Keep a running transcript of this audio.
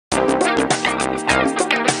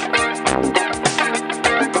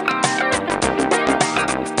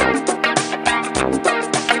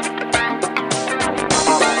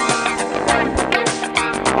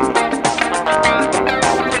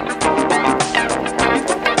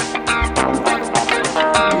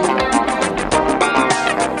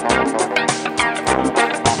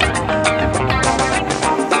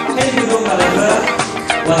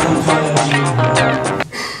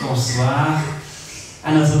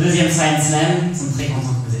deuxième Science Slam. Nous sommes très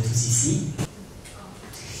contents que vous êtes tous ici.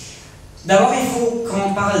 D'abord, il faut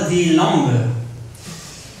qu'on parle des langues.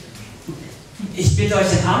 Ich bitte euch,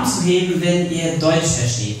 den Arm zu heben, wenn ihr Deutsch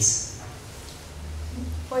versteht.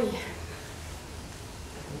 Oi.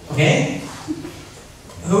 Okay?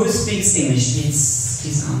 Who speaks English?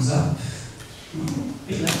 Please arms up.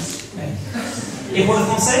 Big legs. Okay. Et pour le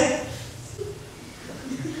français?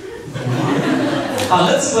 Ah,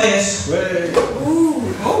 Luxemburgisch.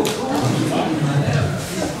 Oh.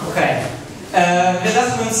 Okay. Wir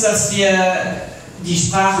dachten uns, dass wir die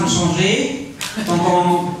Sprachen changer. Donc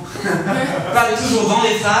on parle toujours dans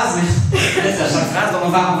les phrases, mais peut-être à chaque phrase. Donc on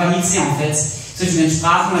va mixer en fait zwischen den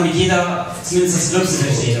Sprachen, damit jeder zumindest das Luxemburg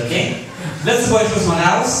versteht, ok? Luxemburg muss mal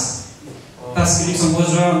raus, parce que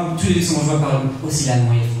tous les luxembourgeois parlent aussi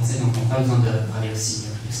l'allemand et le français, donc on n'a pas besoin de parler aussi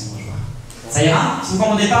luxembourgeois. Ça ira? Si vous ne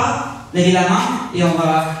comprenez pas, levez la main et on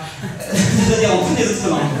va le dire en toutes les autres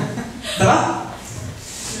langues. Ça va?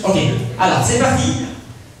 Ok, alors c'est parti.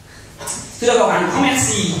 Tout d'abord, un grand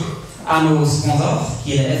merci à nos sponsors,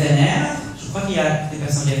 qui est le FNR. Je crois qu'il y a des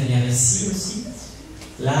personnes du FNR ici aussi.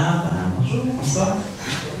 Là, bonjour, bonsoir.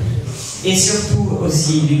 Et surtout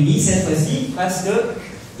aussi l'UNI cette fois-ci, parce que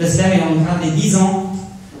le Slam est en train des 10 ans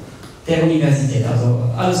der Universität. Also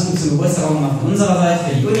alles gut zum Geburtstag auch nochmal von unserer Seite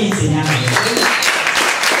für die Uni, 10 Jahre.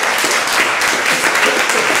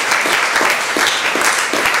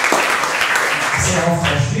 Sehr auch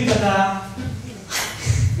Frau Schlüter da.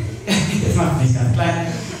 Jetzt macht es nicht ganz klein.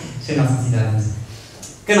 Schön, dass Sie da sind.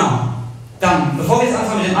 Genau. Dann, bevor wir jetzt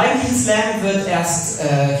anfangen mit dem eigentlichen Slam, wird erst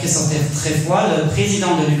Christophe Tréfoy, le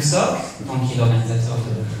président de LuxDoc, donc qui est l'organisateur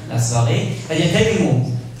de la soirée, va dire quelques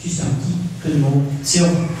mots, juste un petit peu de mots sur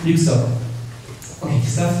LuxDoc. Ok,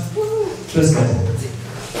 Christophe, tu peux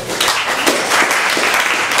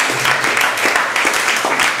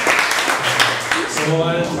So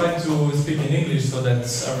I'll try to speak in English so that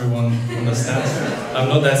everyone understands. I'm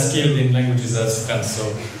not as skilled in languages as French, so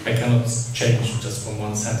I cannot change just from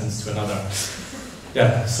one sentence to another.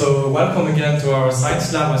 Yeah, so welcome again to our Science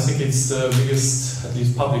Slam. I think it's the biggest, at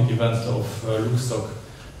least public event of LuxDoc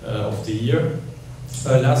of the year.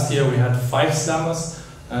 Last year we had 5 slammers,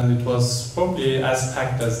 and it was probably as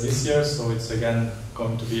packed as this year, so it's again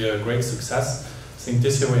going to be a great success. I think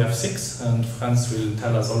this year we have 6, and Franz will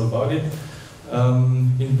tell us all about it.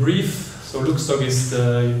 In brief, so LuxDoc is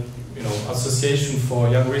the association for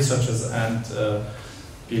young researchers and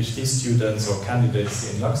PhD students or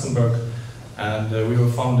candidates in Luxembourg, and we were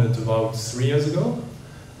founded about 3 years ago,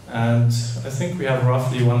 and I think we have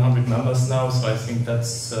roughly 100 members now, so I think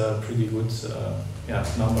that's a pretty good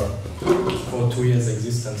number for 2 years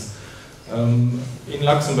existence. In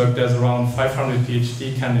Luxembourg there's around 500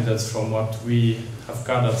 PhD candidates from what we have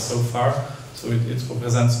gathered so far. So it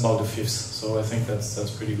represents about a fifth, so I think that's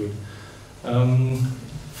pretty good.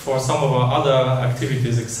 For some of our other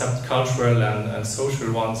activities, except cultural and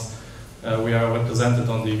social ones, we are represented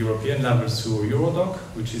on the European level through Eurodoc,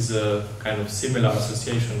 which is a kind of similar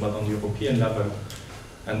association but on the European level.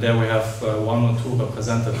 And there we have 1 or 2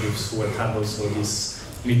 representatives who attend also these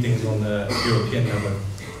meetings on the European level.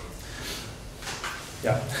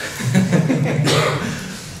 Yeah.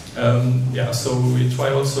 So we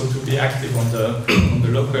try also to be active on the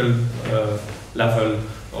local level,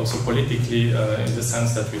 also politically, in the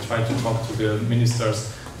sense that we try to talk to the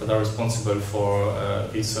ministers that are responsible for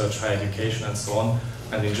research, higher education and so on,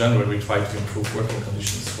 and in general we try to improve working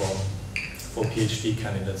conditions for PhD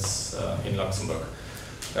candidates in Luxembourg.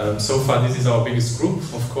 So far this is our biggest group.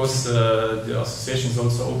 Of course the association is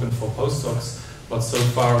also open for postdocs, but so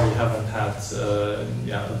far we haven't had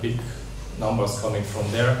big numbers coming from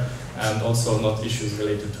there, and also not issues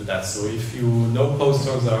related to that. So if you know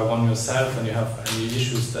postdocs or one yourself and you have any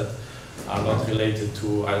issues that are not related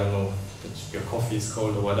to, I don't know, that your coffee is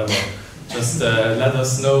cold or whatever, just let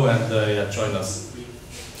us know and join us.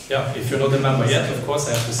 Yeah, if you're not a member yet, of course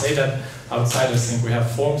I have to say that outside I think we have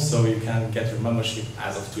forms, so you can get your membership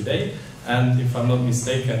as of today, and if I'm not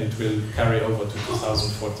mistaken it will carry over to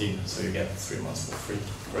 2014, so you get 3 months for free.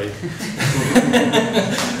 Great.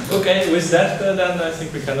 Okay, with that then I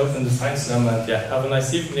think we can open the Science Slam, and have a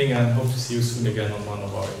nice evening and hope to see you soon again on one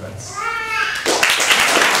of our events.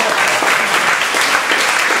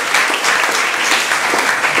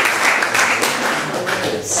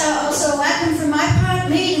 So also welcome from my part.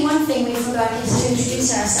 Maybe one thing we forgot is to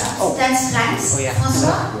introduce ourselves. Oh. That's Franz. Oh, yeah.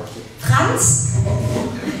 François. Franz.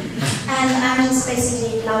 And I'm just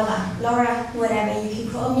basically Laura. Laura, whatever you can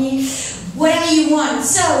call me. Whatever you want.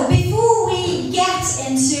 So before we get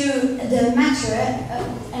into the matter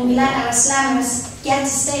and we let our slammers get to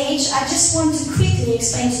stage, I just want to quickly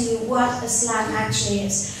explain to you what a slam actually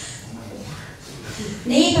is.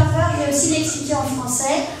 N'ayez pas peur, je vais aussi l'expliquer en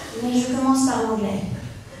français, mais je commence par l'anglais.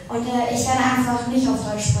 Und ich werde einfach nicht auf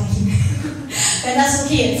Deutsch sprechen, wenn das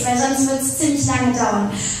okay ist, weil sonst wird es ziemlich lange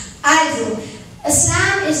dauern. Also, a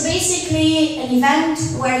slam is basically an event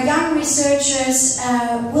where young researchers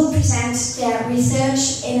will present their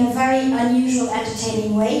research in a very unusual,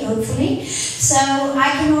 entertaining way, hopefully. So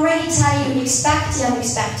I can already tell you, expect the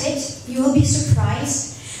unexpected. You will be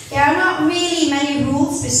surprised. There are not really many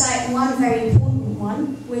rules besides one very important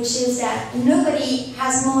one, which is that nobody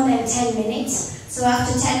has more than 10 minutes. So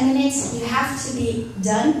after 10 minutes, you have to be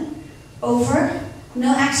done, over,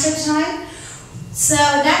 no extra time. So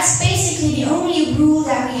that's basically the only rule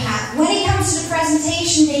that we have. When it comes to the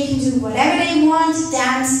presentation, they can do whatever they want,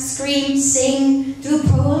 dance, scream, sing, do a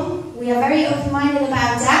poem. We are very open-minded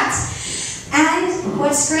about that. And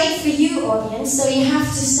what's great for you, audience, so you have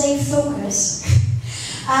to stay focused,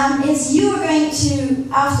 is you are going to,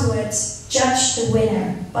 afterwards, judge the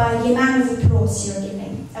winner by the amount of applause you're giving.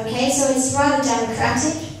 Okay, so it's rather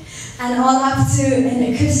democratic and all up to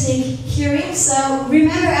an acoustic hearing. So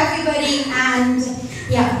remember everybody, and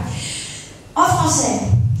yeah. En français.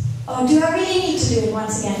 Oh, do I really need to do it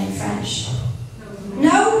once again in French?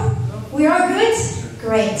 No? We are good?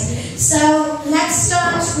 Great. So let's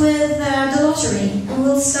start with the lottery. Who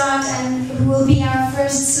will start and who will be our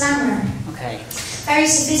first slammer? Okay. Very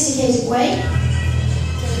sophisticated way.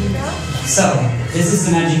 So, this is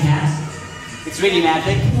the magic hat. It's really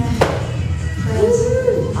magic. Yeah. Great.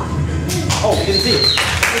 Oh, you can see it.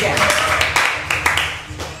 Again.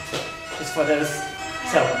 Just for those.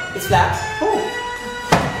 So, it's flat. Oh.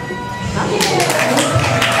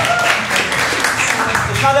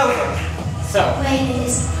 It's not over. So. Wait, it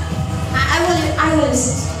is. I will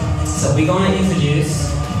assist. So, we're going to introduce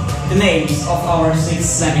the names of our 6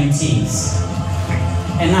 slamming teams.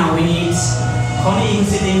 And now we need Connie who's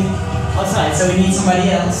sitting outside, so we need somebody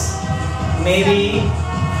else. Maybe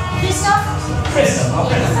Christoph? Christoph,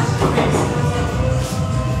 okay.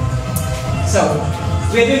 So,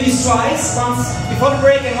 we are doing this twice, once before the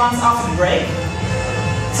break and once after the break.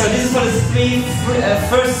 So this is for the 3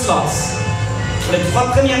 first slots. Pour les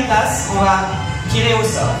 3 premières places, on va tirer au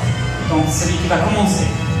sort. Donc celui qui va commencer.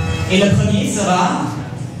 Et le premier sera...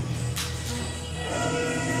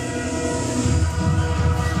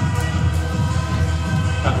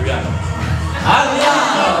 Adriano.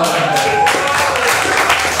 Adriano!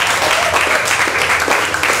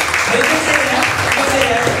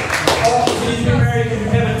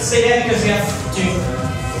 Stay there because we have to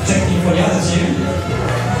check in for the other 2.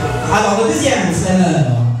 Alors, le deuxième slammer.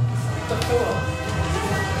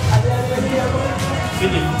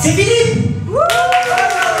 Philippe. C'est Philippe!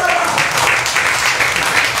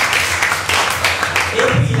 Et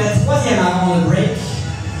puis la troisième avant le break.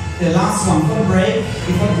 The last one for the break,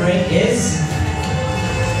 before the break is...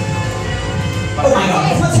 Oh my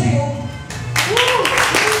god, it's Matteo!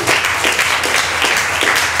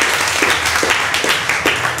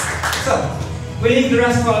 So, we leave the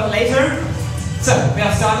rest for later. So, we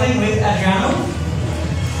are starting with Adriano.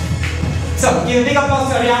 So, give a big applause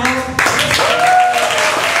to Adriano.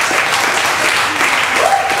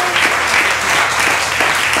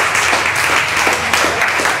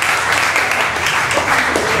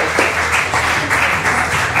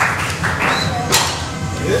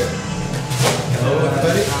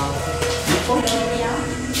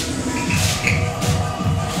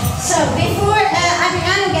 So before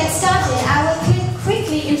Adriano gets started, I will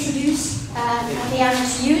quickly introduce Adriano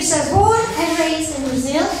to you. So born and raised in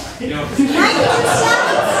Brazil. 10 minutes,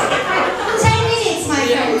 my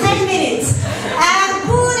friend. 10 minutes.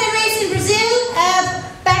 Born and raised in Brazil.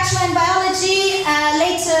 Bachelor in biology,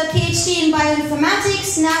 later PhD in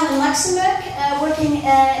bioinformatics. Now in Luxembourg, working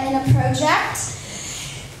in a project.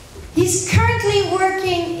 He's currently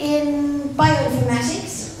working in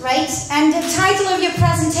bioinformatics, right? And the title of your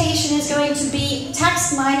presentation is going to be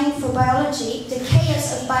Text Mining for Biology, the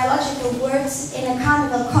Chaos of Biological Words in a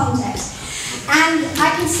Carnival Context. And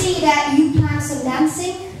I can see that you plan some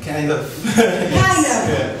dancing. Kind of. Kind of.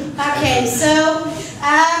 Yeah. Okay, so,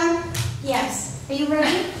 yes. Are you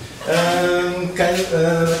ready? Kind of,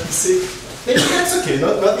 let's see. That's okay,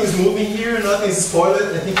 nothing's moving here, nothing's spoiled.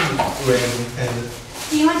 I think it's random, kind of.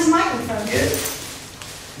 Do you want a microphone? Yeah.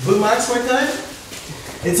 Blue marks more time?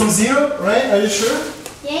 It's on 0, right? Are you sure?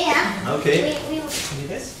 Yeah. Okay. We Need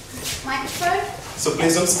this? microphone? So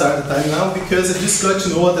please don't start the time now, because I just got to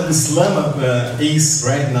know what the slam is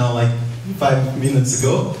right now, like 5 minutes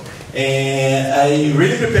ago. And I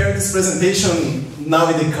really prepared this presentation now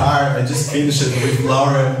in the car. I just finished it with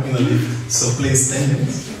Laura in the lift. So please 10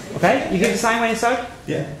 minutes. Okay, you give the sign when you start?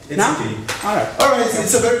 Yeah, it's now? okay. Alright. Alright,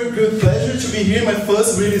 it's a very good pleasure to be here, my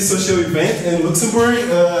first really social event in Luxembourg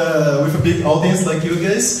with a big audience like you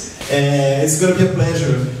guys. And it's going to be a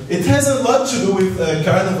pleasure. It has a lot to do with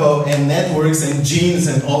carnival and networks and genes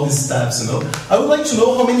and all these stuff, you know. I would like to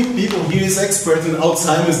know how many people here is expert in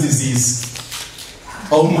Alzheimer's disease.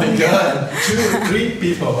 Oh my God, 2, 3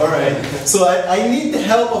 people, alright. So I need the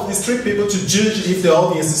help of these 3 people to judge if the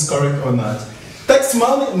audience is correct or not. Text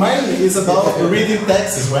mining is about reading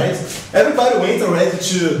texts, right? Everybody went already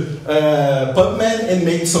to PubMed and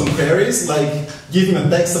made some queries, like giving a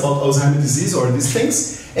text about Alzheimer's disease or these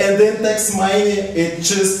things. And then text mining, it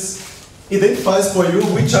just identifies for you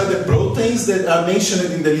which are the proteins that are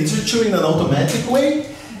mentioned in the literature in an automatic way.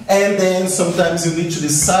 And then sometimes you need to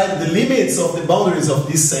decide the limits of the boundaries of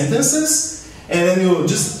these sentences. And then you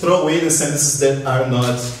just throw away the sentences that are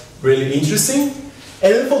not really interesting.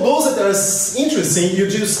 And then for those that are interesting, you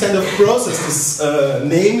just kind of process these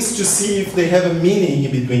names to see if they have a meaning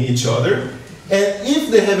in between each other. And if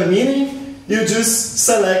they have a meaning, you just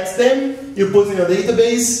select them, you put in your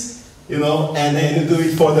database, you know, and then you do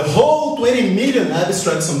it for the whole 20 million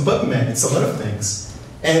abstracts on PubMed. It's a lot of things.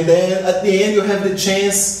 And then at the end, you have the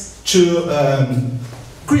chance to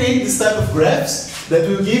create this type of graphs that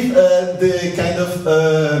will give the kind of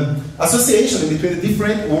association between the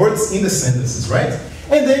different words in the sentences, right?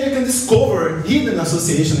 And then you can discover hidden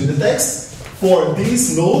association in the text for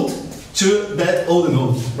this node to that other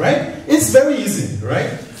node, right? It's very easy,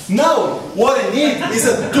 right? Now, what I need is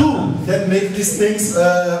a tool that makes these things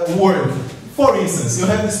work. For instance, you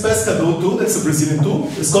have this Pescador tool, that's a Brazilian tool.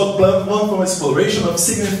 It's called Platform for Exploration of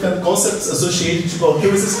Significant Concepts Associated to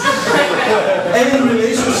Accuracies and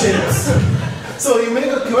Relationships. So you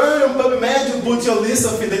make a query on PubMed, you put your list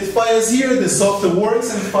of identifiers here, the software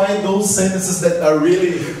works, and find those sentences that are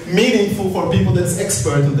really meaningful for people that's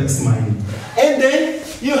expert in text mining. And then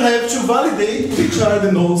you have to validate which are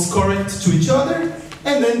the nodes correct to each other,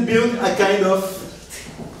 and then build a kind of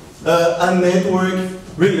a network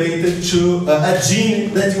related to a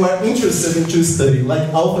gene that you are interested in to study, like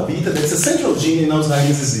alpha beta, that's a central gene in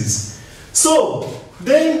Alzheimer's disease. So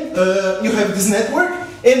then you have this network,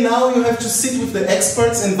 and now you have to sit with the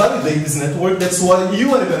experts and validate this network. That's what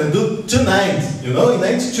you are going to do tonight, you know, in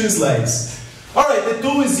 92 slides. Alright, the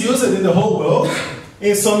tool is used in the whole world,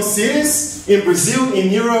 in some cities, in Brazil,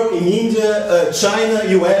 in Europe, in India, China,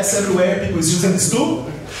 US, everywhere, people is using this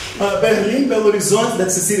tool. Berlin, Belo Horizonte,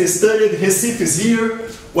 that's the city I studied. Recife is here.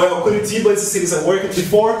 Well, Curitiba is the cities I worked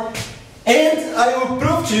before. And I will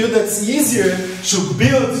prove to you that it's easier to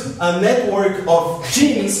build a network of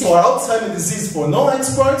genes for Alzheimer's disease for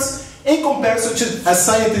non-experts in comparison to a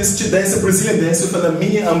scientist to dance a Brazilian dance with a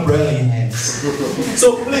mini umbrella in hands.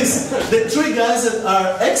 So please, the 3 guys that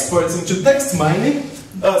are experts into text mining,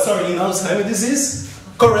 in Alzheimer's disease,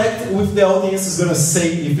 correct with the audience is going to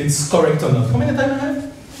say if it's correct or not. How many time I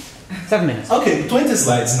have? 7 minutes. Okay, 20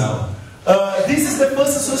 slides now. This is the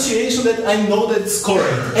first association that I know that it's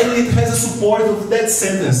correct, and it has a support of that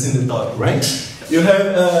sentence in the top, right? You have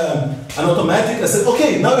an automatic, I said,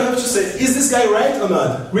 okay, now you have to say, is this guy right or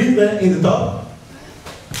not? Read that in the top.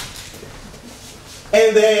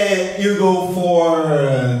 And then you go for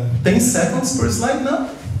 10 seconds per slide now.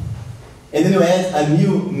 And then you add a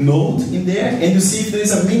new node in there, and you see if there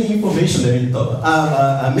is a meaningful information there in the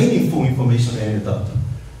top. Meaningful information there in the top.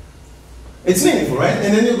 It's meaningful, right?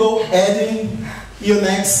 And then you go adding your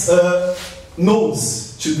next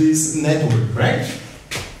nodes to this network, right?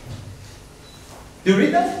 Do you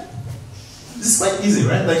read that? This is quite easy,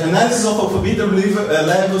 right? Like analysis of alpha beta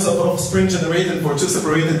levels of offspring generated for 2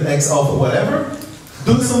 separated X alpha whatever.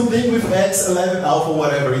 Do something with X11 alpha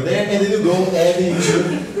whatever in there, and then you go adding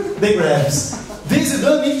to the graphs. This you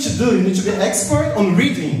don't need to do. You need to be an expert on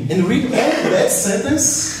reading and read only that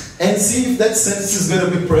sentence and see if that sentence is going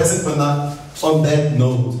to be present or not on that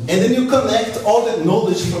node. And then you connect all that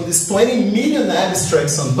knowledge from these 20 million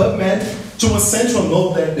abstracts on PubMed to a central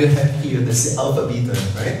node that you have here, that's the alpha beta,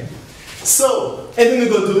 right? So, and then you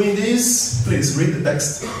go doing this. Please read the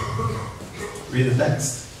text. Read the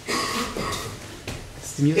text.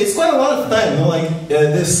 It's quite a lot of time, you know, like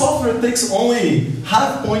the software takes only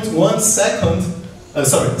 0.1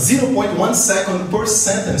 second per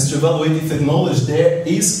sentence to evaluate if the knowledge there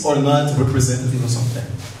is or not representative of something.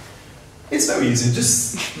 It's very easy.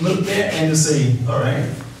 Just look there and you say, alright,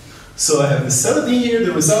 so I have the celadine here,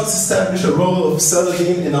 the results establish a role of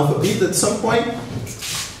celadine and alpha beta at some point,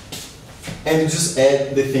 and you just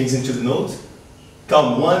add the things into the node.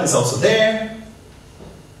 Column 1 is also there.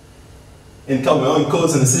 and Calmon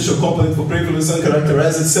encodes an essential component for prevalence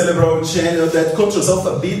uncharacterized cerebral channel that controls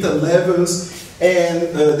alpha beta levels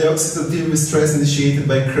and the oxidative stress initiated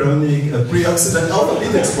by chronic pre-oxidant alpha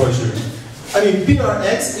beta exposure. I mean,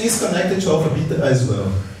 PRX is connected to alpha beta as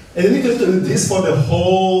well. And then you can do this for the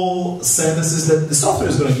whole sentences that the software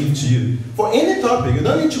is going to give to you. For any topic, you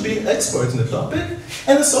don't need to be an expert in the topic,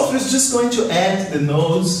 and the software is just going to add the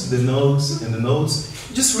nodes, and the nodes.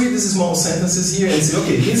 You just read these small sentences here and say,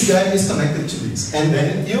 okay, this guy is connected to this. And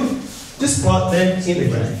then you just plot them in the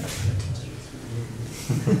graph.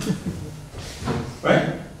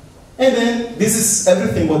 Right? And then this is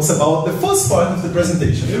everything what's about the first part of the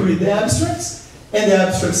presentation. You read the abstracts, and the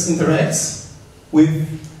abstracts interacts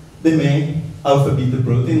with the main alpha beta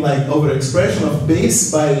protein, like overexpression of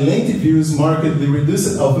base by lentivirus markedly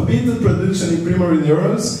reduced alpha beta production in primary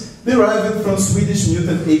neurons derived from Swedish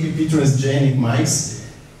mutant APP transgenic mice.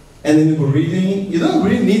 And then you go reading, you don't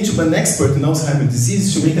really need to be an expert in Alzheimer's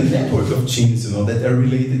disease to make a network of genes, you know, that are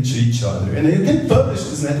related to each other. And then you can publish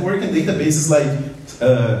this network in databases like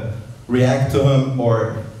Reactome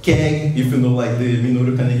or KEGG, if you know, like the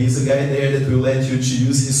Minoru Kanehisa guy there, that will let you to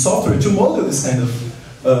use his software to model this kind of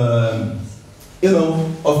you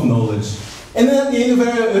know, of knowledge. And then at the end, you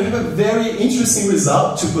have a very interesting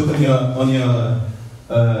result to put on your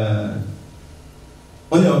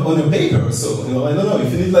paper or so. You know, I don't know,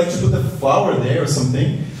 if you need like to put a flower there or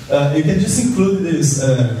something, you can just include these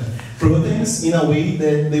proteins in a way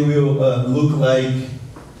that they will look like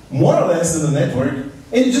more or less in the network.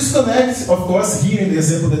 And you just connect, of course, here in the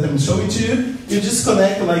example that I'm showing to you, you just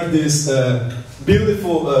connect like this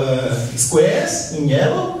beautiful squares in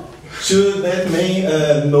yellow to that main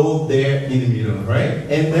node there in the middle, right?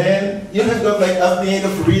 And then you have got like at the end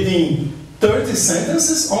of reading 30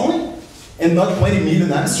 sentences only, and not 20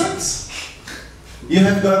 million abstracts. You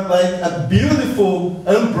have got like a beautiful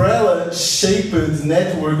umbrella-shaped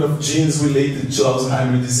network of genes related to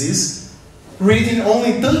Alzheimer's disease, reading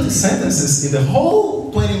only 30 sentences in the whole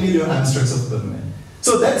 20 million abstracts of PubMed.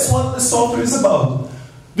 So that's what the software is about.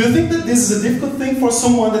 Do you think that this is a difficult thing for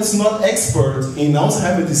someone that's not expert in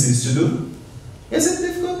Alzheimer's disease to do? Is it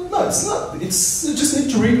difficult? No, it's not. You just need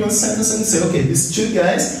to read one sentence and say, okay, these two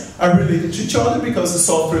guys are related to each other because the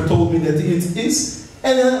software told me that it is.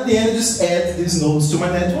 And then at the end, just add these nodes to my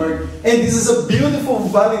network. And this is a beautiful,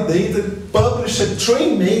 validated, published,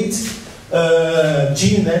 train-made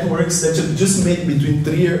gene networks that you just made between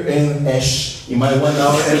Trier and Ash in my 1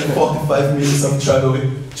 hour and 45 minutes of travel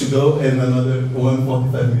to go and another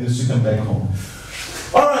 45 minutes to come back home.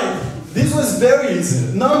 Alright, this was very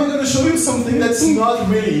easy. Now I'm going to show you something that's not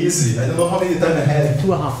really easy. I don't know how many time I have.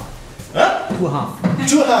 2.5. Huh? 2.5.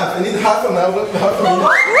 2.5. I need half an hour, half a minute.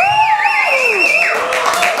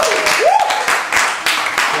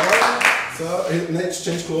 So let's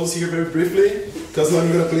change clothes here very briefly, because now I'm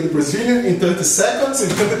going to play the Brazilian in 30 seconds. You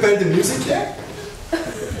can prepare the music there.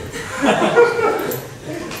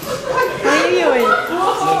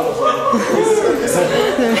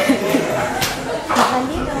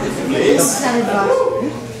 Please.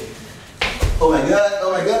 Oh my god,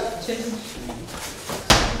 oh my god.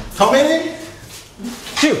 How many?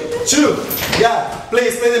 2. 2. Yeah,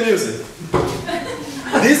 please play the music.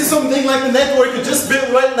 This is something like the network you just built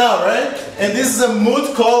right now, right? And this is a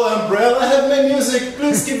mood call umbrella. I have my music.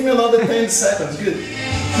 Please give me another 10 seconds. Good.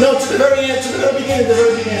 No, to the very end, to the very beginning, the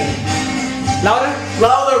very beginning. Louder?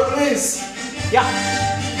 Louder, please. Yeah.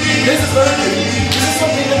 This is very good. This is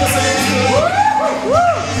something that the scientists do.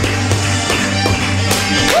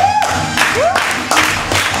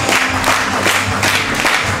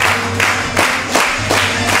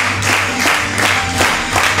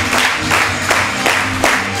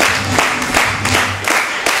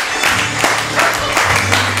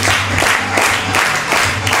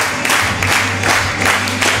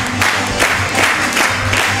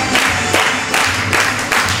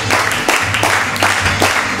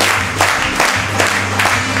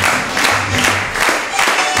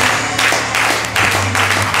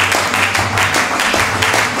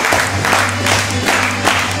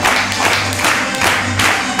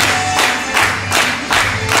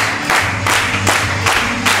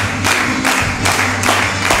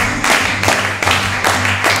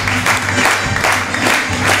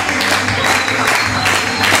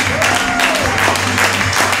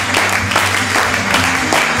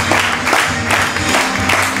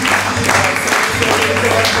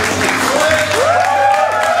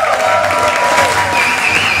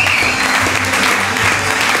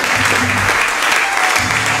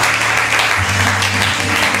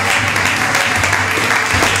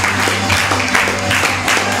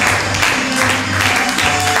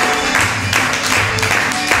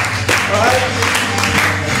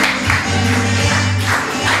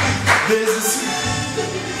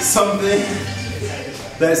 something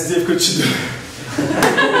that's difficult to do.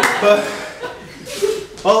 But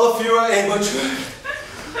all of you are able to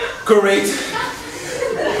create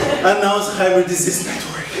announce hybrid disease network.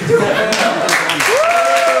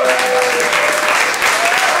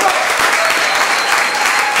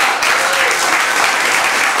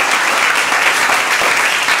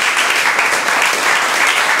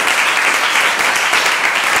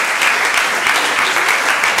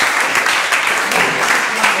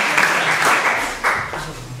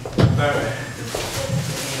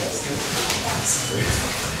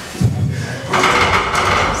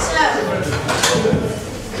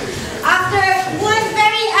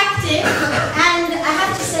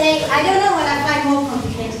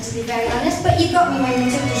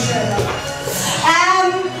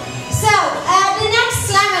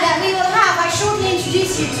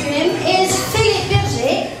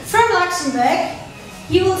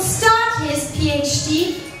 He will start his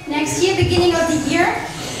PhD next year, beginning of the year,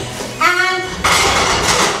 and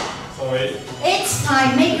it's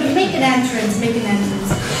fine. Make an entrance.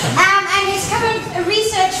 And his current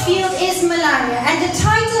research field is malaria, and the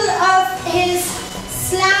title of his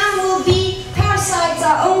slam will be "Parasites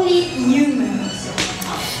Are Only Human."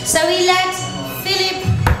 So we let Philip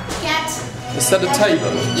get. Is that a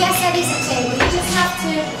table? Yes, that is a table. You just have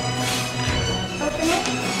to open it.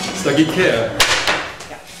 It's like IKEA.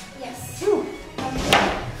 Yes.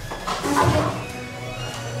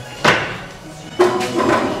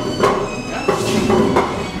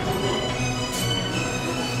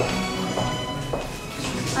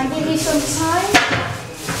 I give you some time.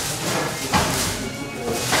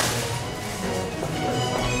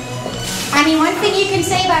 I mean, one thing you can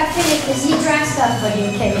say about Philip is he dressed up for the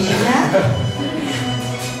occasion,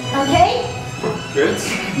 huh? Okay? Good.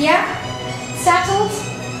 Yeah? Settled?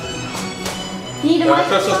 Need a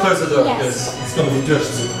microphone? Just close the door, yes. because it's going to be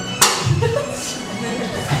dirty.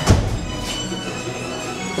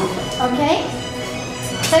 Okay.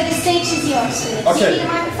 So the stage is yours, Philip. Okay. Do you need a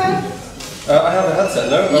microphone? I have a headset,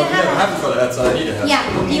 no? You I haven't got a headset, I need a headset. Yeah.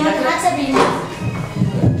 Do you want a headset or you need?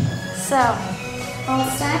 So, all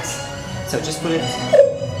set. So just put it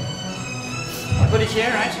here,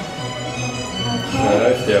 right? Okay.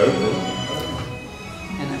 If they're open.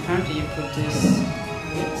 And apparently you put this.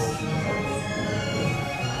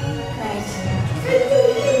 Right.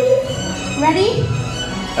 Ready?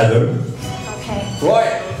 Hello. Okay.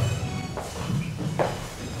 Right.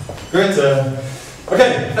 Great.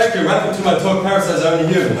 Okay, thank you. Welcome to my talk, Parasites Are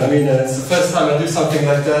Only Human. I mean, it's the first time I do something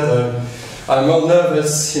like that. I'm all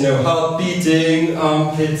nervous, you know, heart beating,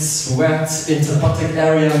 armpits wet, interputic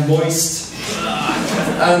area moist.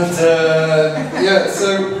 And yeah, so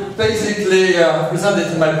basically, I presented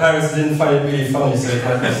to my parents, didn't find it really funny, so it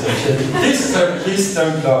might be some shit. Please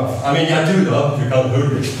don't laugh. I mean, I do laugh, you can't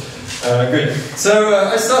hold it. Good. So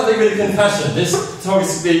I started with a confession. This talk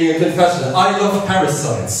is being a confession. I love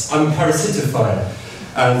parasites. I'm a parasitophile.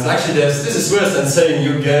 And actually, this is worse than saying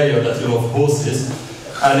you're gay or that you love horses.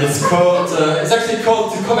 And it's called, it's actually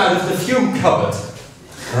called to come out of the fume cupboard.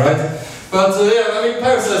 Right? But yeah, I mean,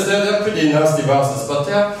 parasites, they're pretty nasty bastards, but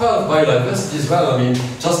they are part of biodiversity as well. I mean,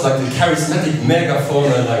 just like the charismatic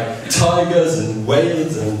megafauna like tigers and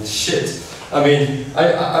whales and shit. I mean,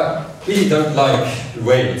 I really don't like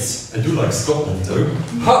Wales. I do like Scotland though.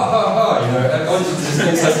 Ha ha ha, you know, honestly this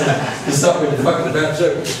things have to start with a fucking bad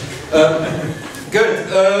joke. Good,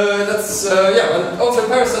 that's, yeah, and also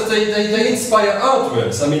parasites, they inspire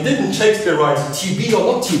artworks. I mean, didn't Shakespeare write TB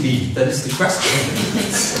or not TB? That is the question.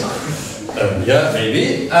 Yeah,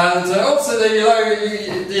 maybe. And also they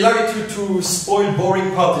allow you to spoil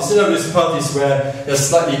boring parties. You know, these parties where there's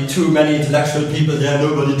slightly too many intellectual people there,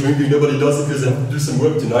 nobody drinking, nobody does it because they have to do some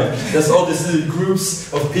work tonight. There's all these little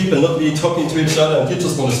groups of people not really talking to each other, and you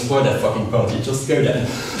just want to spoil that fucking party. Just go there.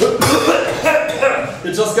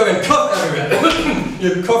 You just go and cough everywhere.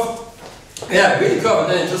 You cough. Yeah, really cough,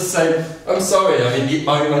 and then you just say, I'm sorry, I mean,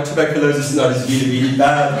 my tuberculosis now is really, really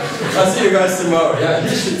bad. I'll see you guys tomorrow. Yeah, you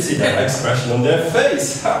should see that expression on their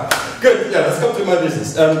face. Ha. Good, yeah, let's come to my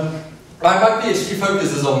business. My PhD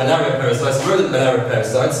focuses on malaria parasites, rodent malaria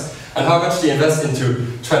parasites, and how much they invest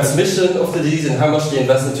into transmission of the disease and how much they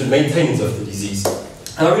invest into maintenance of the disease.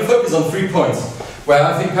 And I will focus on 3 points, where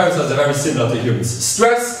I think parasites are very similar to humans.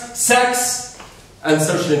 Stress, sex, and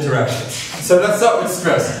social interactions. So let's start with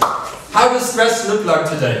stress. How does stress look like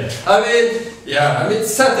today? I mean, yeah, I mean,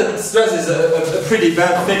 it's said that stress is a pretty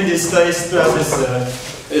bad thing these days. Stress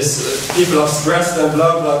is people are stressed and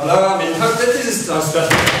blah, blah, blah. I mean, this is how stress.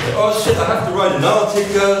 Oh shit, I have to write an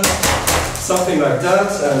article, something like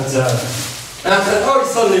that, and then, oh, you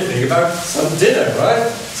suddenly think about some dinner,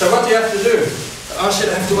 right? So what do you have to do? Oh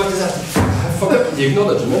shit, I have to work this out. I forgot the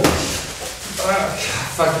acknowledgement.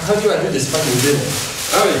 Fuck, how do I do this fucking dinner?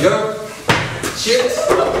 There we go. Shit,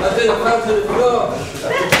 I didn't come to the floor. I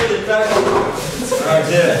have to put it back. Right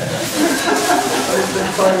there. What the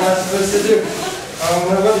fuck am I supposed to do?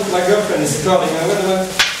 What if my girlfriend is calling? What am I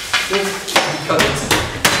doing? Cut it.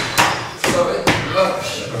 Sorry. Oh,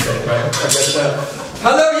 shit. Okay, right. I guess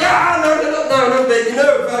hello? Yeah! No, baby,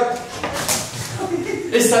 no. Fuck.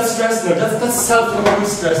 Is that stress? No, that's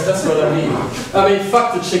self-imposed stress, that's what I mean. I mean,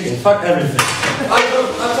 fuck the chicken, fuck everything.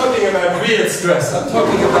 I'm talking about real stress, I'm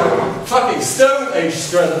talking about fucking Stone Age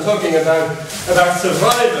stress, I'm talking about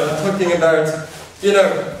survival, I'm talking about, you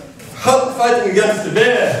know, fighting against the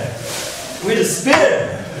bear with a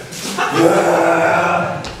spear.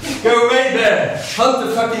 Go away, bear, hunt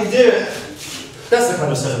the fucking deer. That's the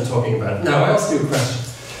kind of stuff I'm talking about. Now, I ask you a question.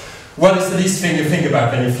 What is the least thing you think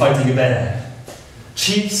about when you're fighting a bear?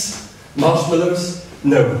 Cheese? Marshmallows?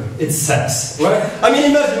 No, it's sex, right? I mean,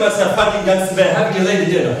 imagine myself fighting against the bear, having a lady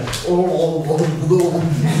dinner. I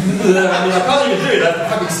mean, I can't even do it, I have to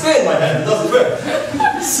fucking spray in my hand, it doesn't work.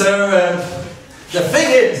 So, the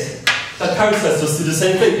thing is that parasites just do the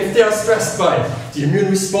same thing. If they are stressed by the immune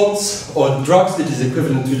response, or drugs, which is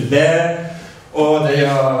equivalent to the bear, or they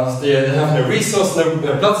have no resource, no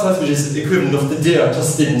blood cells, which is the equivalent of the deer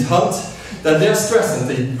just didn't hunt, then they are stressed and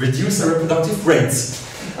they reduce their reproductive rates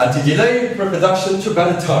and they delay reproduction to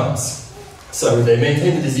better times. So they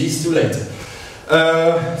maintain the disease to later.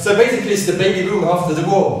 So basically it's the baby boom after the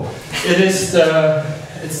war. It's the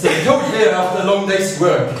cold year after a long day's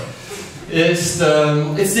work. It's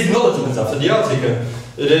the acknowledgement after the article.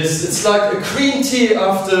 It's like a green tea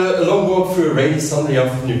after a long walk through a rainy Sunday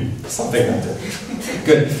afternoon. Something like that.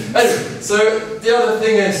 Good. Anyway, so the other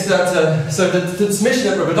thing is that so the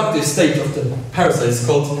transmission and reproductive state of the parasite is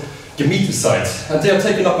called gametocyte, and they are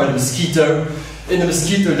taken up by the mosquito. In the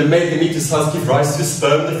mosquito, the male gametocytes give rise to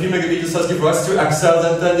sperm, the female gametocytes give rise to egg cells,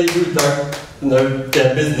 and then they do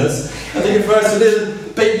their business, and they give rise to little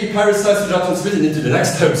baby parasites which are transmitted into the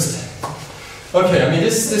next host. Okay, I mean,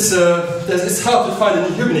 it's hard to find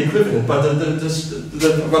any human equivalent, but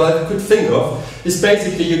what I could think of is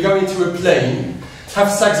basically you go into a plane, have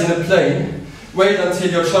sex in a plane, wait until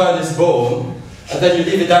your child is born, and then you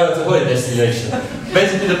leave it down at the holiday destination.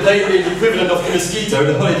 Basically, the plane being the equivalent of the mosquito,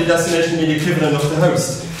 the holiday destination being the equivalent of the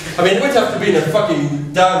host. I mean, it would have to be in a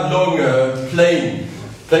fucking damn long plane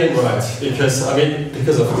ride, because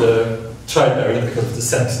of the childbearing, not because of the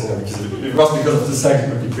sex. Because if it was because of the sex,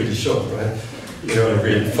 it would be pretty short, right? You know what I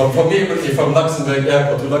mean? For me, it would be from Luxembourg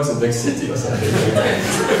Airport to Luxembourg City or something.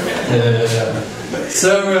 Yeah. So,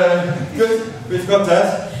 good, we've got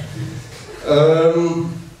that.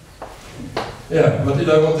 Yeah, what did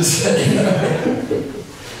I want to say?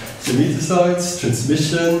 Gametocytes,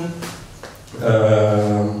 transmission.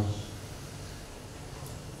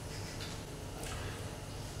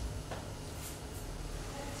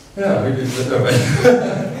 Yeah, we did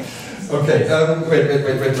that. Okay, wait.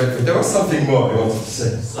 There was something more I wanted to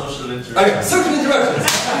say. Social interactions. Okay, social interactions.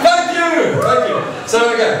 Thank you. So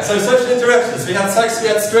social interactions. We had sex, we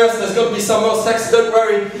had stress. There's going to be some more sex. Don't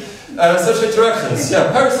worry. Social interactions.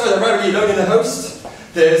 Yeah, parasites are rarely alone in a host.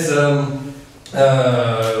 There's so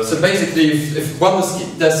basically, if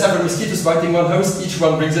there's several mosquitoes biting one host, each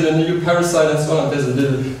one brings in a new parasite and so on. And there's a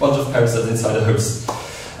little bunch of parasites inside a host.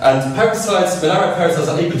 And parasites, malaria parasites,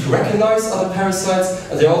 are able to recognize other parasites,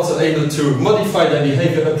 and they're also able to modify their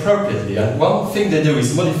behavior appropriately. And one thing they do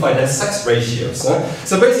is modify their sex ratios.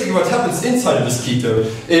 So basically what happens inside a mosquito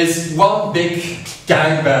is one big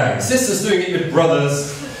gangbang. Sisters doing it with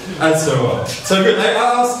brothers, and so on. So good, I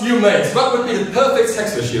ask you mates, what would be the perfect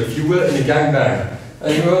sex ratio if you were in a gangbang?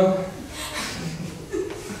 Anyone?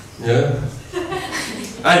 Yeah?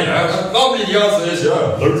 Normally the answer is, yeah,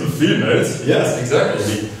 loads of females. Yes,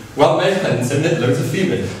 exactly. One male can inseminate loads of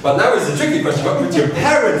females. But now is a tricky question. What would your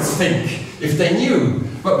parents think if they knew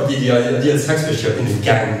what would be the ideal sex ratio in a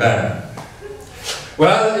gangbang?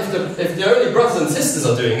 Well, if the only brothers and sisters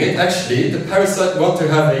are doing it, actually, the parasite want to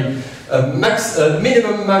have a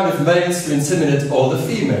minimum amount of males to inseminate all the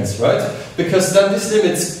females, right? Because then this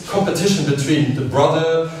limits competition between the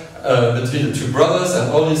two brothers,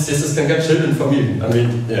 and all these sisters can get children from you. I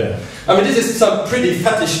mean, yeah. I mean, this is some pretty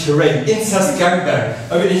fetish terrain. Incest gangbang.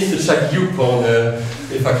 I really need to check YouPorn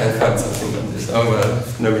if I can find something like this. Oh,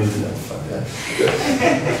 no internet. Fuck yeah.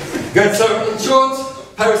 Good. So, in short,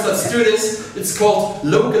 parasites do this. It's called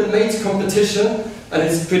local mate competition, and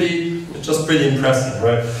it's pretty impressive,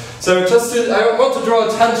 right? So I want to draw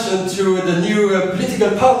attention to the new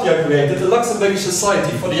political party I created, the Luxembourgish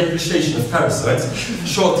Society for the Appreciation of Parasites,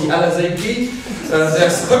 short the LSAP.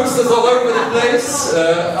 There's posters all over the place,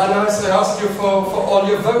 and I ask you for all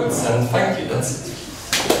your votes, and thank you, that's it.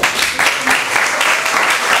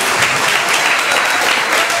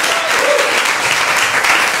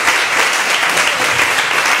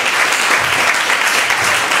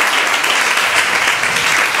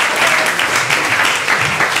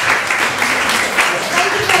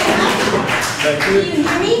 Can you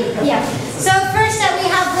hear me? Yeah. So first we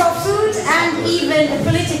have raw food and even a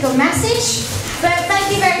political message. But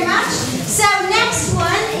thank you very much. So next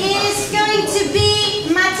one is going to be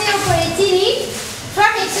Matteo Polettini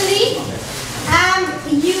from Italy.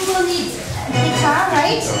 You will need a guitar,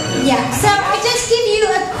 right? Yeah. So I just give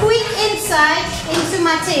you a quick insight into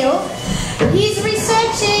Matteo. He's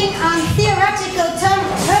researching on theoretical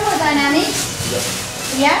thermodynamics.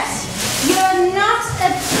 Yes. You're not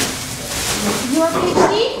your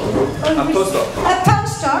PhD? A postdoc. A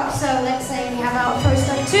postdoc, so let's say we have our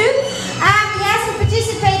postdoc too. He hasn't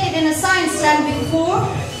participated in a science slam before,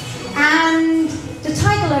 and the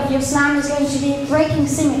title of your slam is going to be Breaking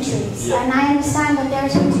Symmetries, and I understand that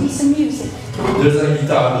there's going to be some music. There's a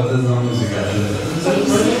guitar, but there's no music.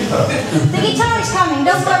 The guitar is coming,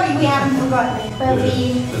 don't worry, we haven't forgotten it. But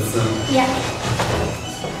yeah.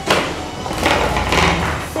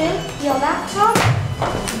 Phil, your laptop.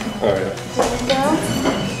 Oh, yeah. There we go.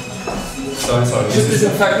 Sorry. Just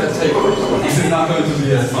disinfect the table. This is not going to be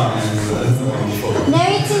as fun as the one before. No,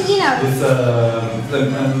 it's, you know. It's,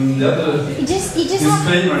 the other You just have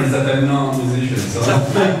disclaimer is that I'm not a musician, so I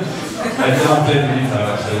cannot play the guitar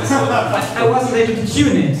actually. So. I wasn't able to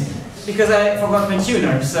tune it because I forgot my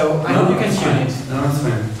tuner, so I hope you can tune it. No, it's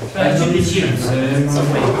fine. It should be tuned, so in some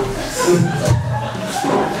way.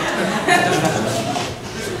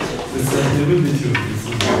 It will be tuned.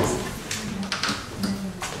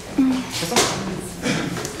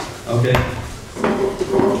 Okay.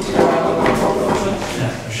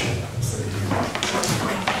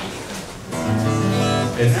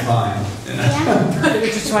 It's fine. yeah. Let me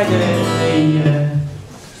just try to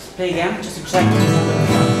play again, just to check.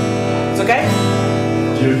 It's okay?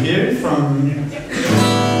 Do you hear it from?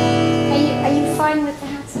 Are you fine with the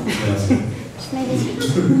hands? Yes. Maybe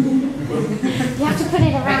you have to put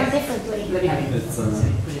it around differently. Let me have it. It's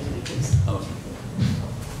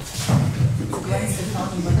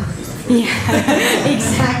Yeah,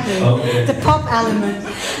 exactly. Okay. The pop element.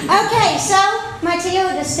 Okay, so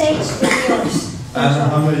Matteo, the stage is yours.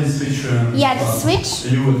 And how many switch? Yeah, the switch.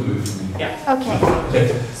 You will do it for me. Yeah. Okay. Okay.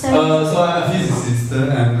 So I'm a physicist,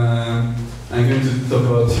 and I'm going to talk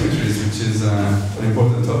about symmetries, which is an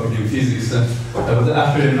important topic in physics. But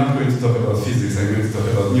actually, I'm not going to talk about physics. I'm going to talk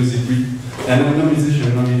about music. And I'm no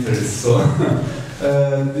musician, no guitarist, so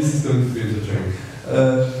this is going to be interesting.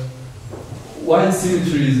 Why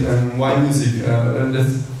symmetries and why music?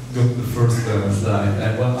 Let's go to the first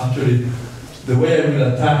slide. Well, actually, the way I will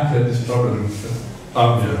attack this problem is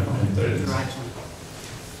there it is.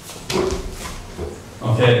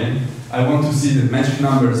 Okay, I want to see the magic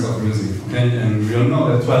numbers of music. Okay, and we all know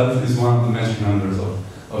that 12 is one of the magic numbers of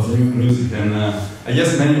music, and I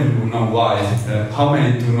guess many of you will know why. How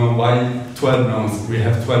many do you know why 12 notes? We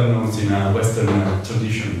have 12 notes in a Western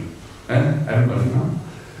tradition. Everybody know?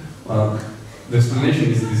 Well, the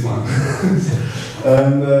explanation is this one.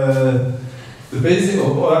 And the basic,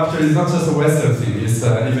 actually, it's not just a Western thing. It's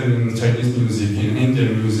even in Chinese music, in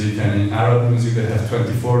Indian music, and in Arab music, they have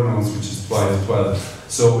 24 notes, which is twice 12.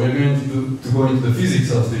 So we're going to go into the physics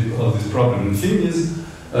of this problem. The thing is,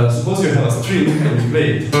 suppose you have a string and you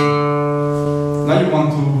play it. Now you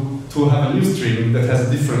want to have a new string that has a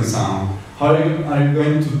different sound. How are you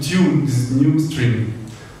going to tune this new string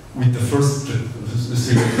with the first string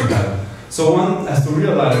that you have? So one has to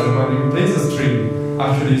realize that when you play a string,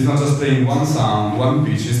 actually it's not just playing one sound, one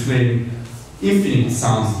pitch, it's playing infinite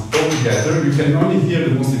sounds all together. You can only hear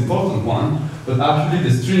the most important one, but actually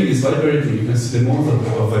the string is vibrating. You can see the modes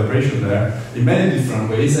of vibration there in many different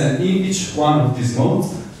ways, and in each one of these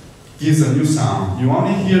modes gives a new sound. You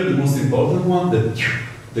only hear the most important one, the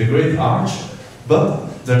great arch, but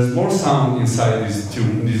there's more sound inside this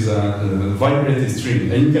tune, this vibrating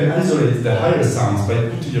string, and you can isolate the higher sounds by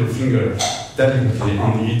putting your finger delicately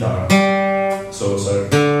on the guitar. So, sorry.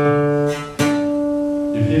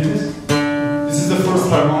 You hear this? This is the first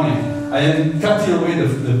harmonic. I am cutting away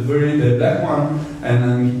the black one,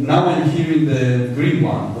 and now I'm hearing the green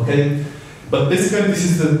one, okay? But basically this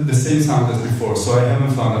is the same sound as before, so I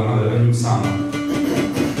haven't found a new sound.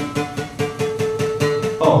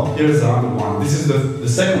 Oh, here's another one. This is the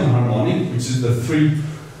second harmonic, which is the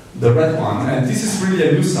the red one, and this is really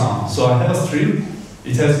a new sound. So I have a string,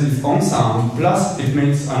 it has its own sound, plus it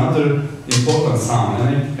makes another important sound,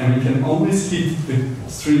 and I can always hit the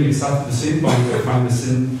string exactly the same point to find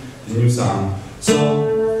the new sound.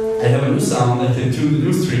 So I have a new sound, I can tune the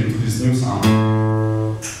new string to this new sound.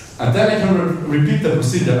 And then I can repeat the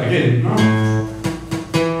procedure again, no?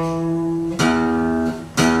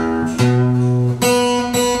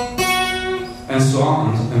 And so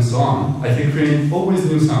on, and so on. I can create always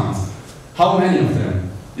new sounds. How many of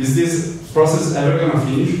them? Is this process ever going to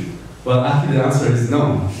finish? Well, actually the answer is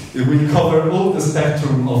no. It will cover all the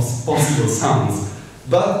spectrum of possible sounds.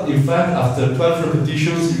 But in fact, after 12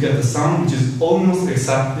 repetitions, you get a sound which is almost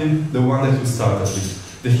exactly the one that you started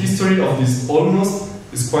with. The history of this almost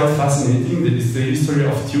is quite fascinating. It's the history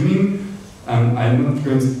of tuning. I'm not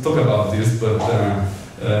going to talk about this, but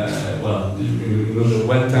well, you know, the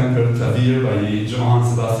Well-Tempered Clavier by Johann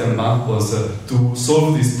Sebastian Bach was to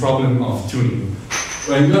solve this problem of tuning.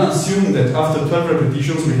 I'm going to assume that after 12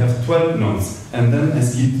 repetitions we have 12 notes, and then I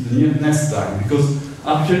skip the next time, because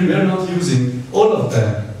actually we are not using all of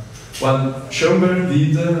them. What Schoenberg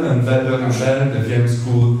did, and Weber and Bell, the Vienna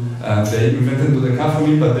school, they invented the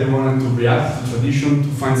cacophony, but they wanted to react to tradition, to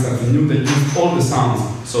find something new. They used all the sounds,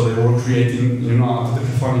 so they were creating, you know, a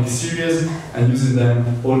cacophonic series and using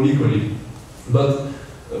them all equally. But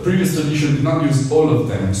previous tradition did not use all of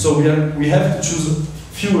them, so we have to choose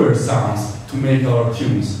fewer sounds to make our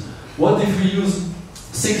tunes. What if we use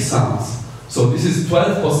 6 sounds? So this is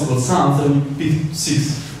 12 possible sounds, and we pick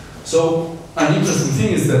 6. So an interesting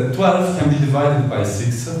thing is that 12 can be divided by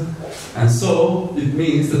 6, and so it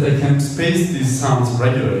means that I can space these sounds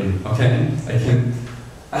regularly, okay? I can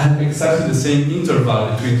have exactly the same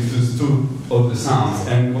interval between these two of the sounds,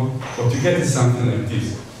 and what you get is something like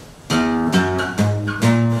this.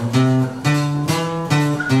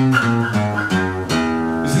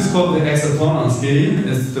 It's called the hexatonal scale.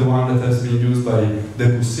 It's the one that has been used by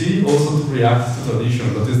Debussy also to react to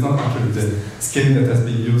tradition, but it's not actually the scale that has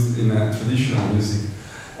been used in traditional music.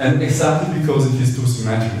 And exactly because it is too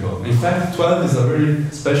symmetrical. In fact, 12 is a very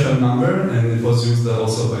special number, and it was used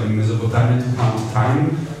also in Mesopotamia to count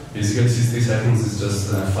time. Basically, 60 seconds is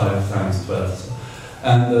just 5 times 12.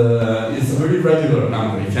 And it's a very regular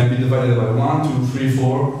number. It can be divided by 1, 2, 3,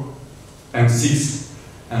 4, and 6.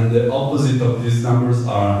 And the opposite of these numbers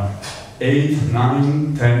are 8,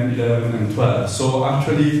 9, 10, 11, and 12. So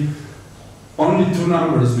actually, only 2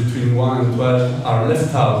 numbers between 1 and 12 are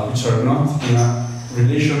left out, which are not in a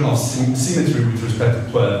relation of symmetry with respect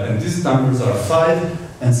to 12. And these numbers are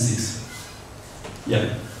 5 and 6.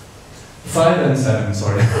 Yeah. 5 and 7,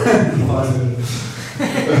 sorry. 5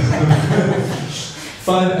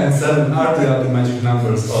 and 7 are the other magic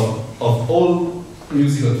numbers of all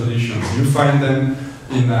musical traditions. You find them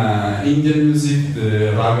in Indian music.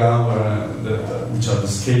 The raga, which are the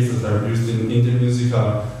scales that are used in Indian music,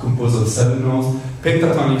 are composed of 7 notes.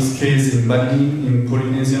 Pentatonic scales in Bali, in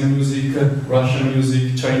Polynesian music, Russian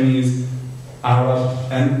music, Chinese, Arab,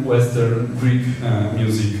 and Western Greek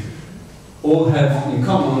music all have in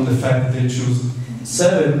common the fact that they choose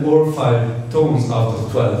 7 or 5 tones out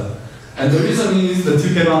of 12. And the reason is that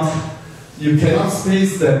you cannot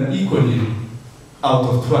space them equally out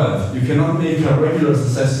of 12. You cannot make a regular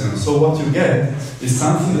succession. So what you get is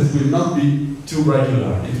something that will not be too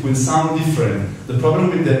regular. It will sound different. The problem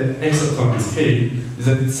with the hexatonal scale is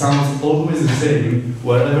that it sounds always the same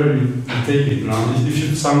wherever you take it. Now, if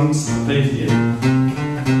you play it here.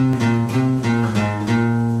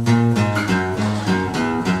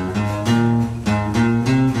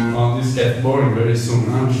 Boring very soon,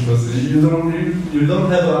 because you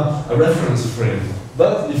don't have a reference frame.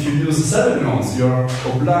 But if you use 7 notes, you are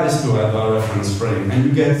obliged to have a reference frame, and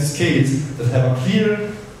you get scales that have a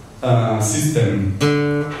clear system.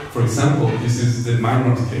 For example, this is the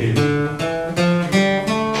minor scale.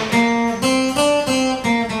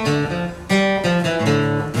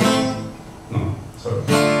 No, sorry.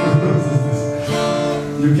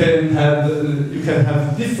 You can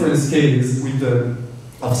have different scales with the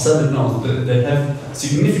of 7 notes. They have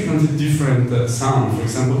significantly different sound. For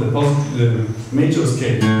example, the major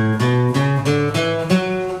scale.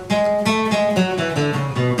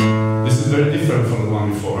 This is very different from the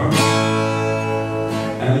one before. Huh?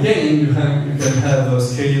 And again, you can have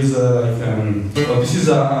scales like well, this is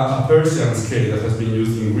a Persian scale that has been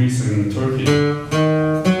used in Greece and in Turkey.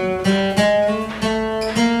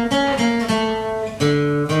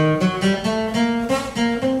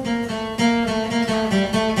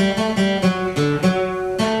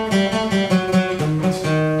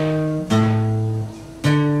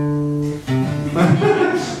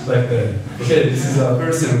 Okay, this is a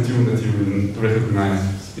Persian tune that you will recognize.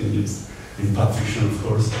 It's been used in pulp fiction, of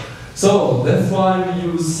course. So that's why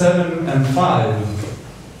we use 7 and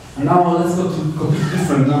 5. Now let's go to completely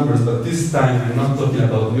different numbers, but this time I'm not talking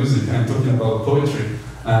about music, I'm talking about poetry,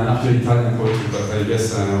 and actually Italian poetry, but I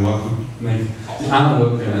guess one could make the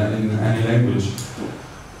analog in any language.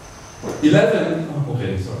 11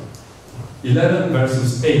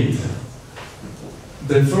 versus 8.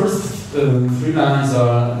 The first 3 lines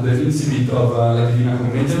are the incipit of La Divina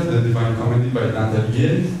Commedia, the Divine Comedy by Dante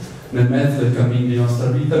Alighieri. Nel mezzo del cammino di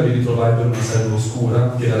nostra vita vi ritrovai per una selva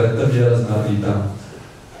oscura che la retta via era smarrita.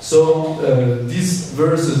 So these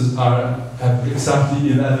verses have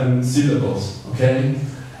exactly 11 syllables, okay?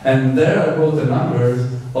 And there I wrote the number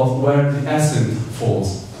of where the accent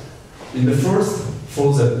falls. In the first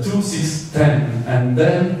falls at 2, 6, 10, and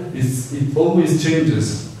then it always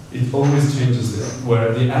changes. It always changes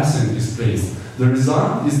where the accent is placed. The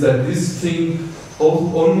result is that this thing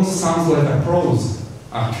almost sounds like a prose,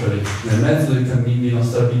 actually. Nel mezzo dei cammini di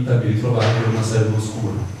nostra vita vi ritrovai per una selva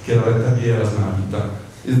oscura, che la retta via era smarrita.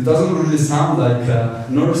 It doesn't really sound like a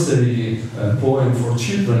nursery poem for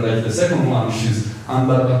children, like the second one, which is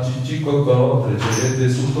andava Gigi Cocco, precedette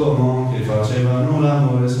sul tono, che facevano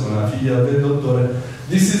l'amore sulla figlia del dottore.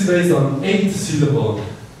 This is based on 8-syllable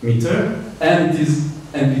meter, and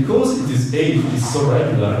because it is 8, it's so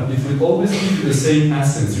regular, it will always give you the same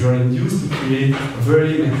essence. You are induced to create a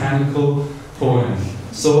very mechanical poem.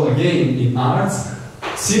 So again, in arts,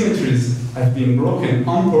 symmetries have been broken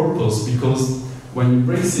on purpose because when you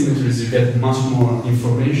break symmetries, you get much more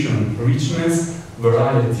information, richness,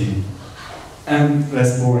 variety, and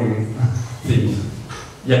less boring things.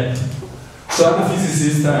 Yeah. So I'm a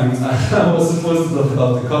physicist, and I was supposed to talk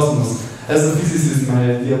about the cosmos. As a physicist,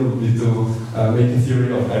 my idea would be to make a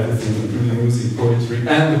theory of everything, including music, poetry,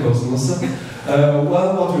 and the cosmos. Well,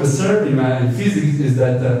 what we observe in physics is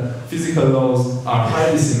that physical laws are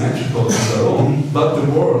highly symmetrical on their own, but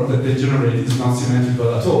the world that they generate is not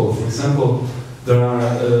symmetrical at all. For example, there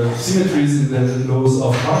are symmetries in the laws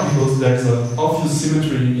of particles. There is an obvious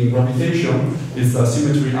symmetry in gravitation. It's a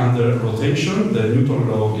symmetry under rotation. The Newton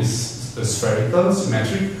law is spherical,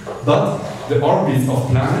 symmetric, but the orbits of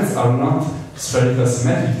planets are not spherical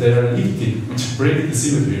symmetric, they are elliptic, which break the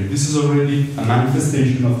symmetry. This is already a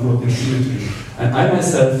manifestation of broken symmetry. And I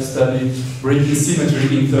myself study breaking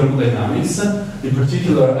symmetry in thermodynamics. In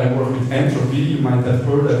particular, I work with entropy. You might have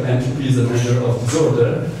heard that entropy is a measure of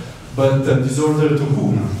disorder, but disorder to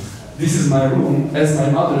whom? This is my room, as my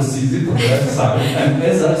mother sees it on the left side, and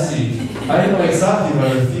as I see it. I know exactly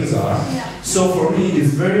where the things are. So for me,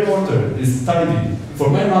 it's very ordered, it's tidy. For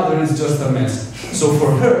my mother, it's just a mess. So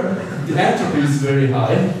for her, the entropy is very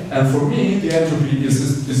high, and for me, the entropy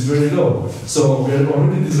is very low. So we're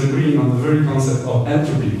already disagreeing on the very concept of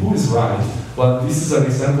entropy. Who is right? Well, this is an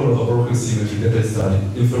example of a broken symmetry that I study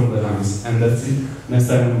in thermodynamics, and that's it. Next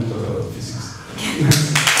time we'll talk about physics.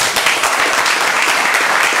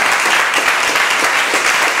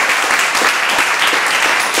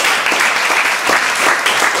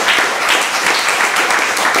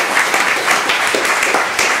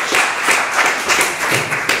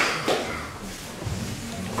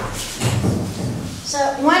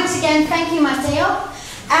 Once again, thank you, Matteo.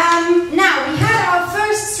 Now, we had our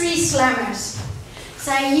first 3 slammers.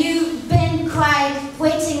 So you've been quite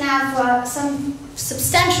waiting now for some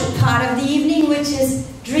substantial part of the evening, which is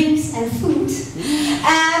drinks and food.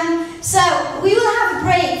 So we will have a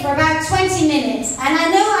break for about 20 minutes. And I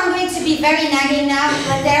know I'm going to be very nagging now,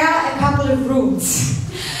 but there are a couple of rules.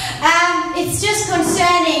 It's just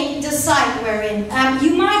concerning the site we're in.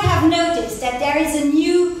 You might have noticed that there is a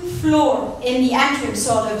new floor in the entrance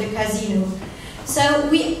hall of the casino. So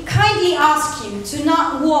we kindly ask you to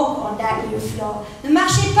not walk on that new floor. Ne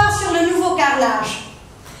marchez pas sur le nouveau carrelage.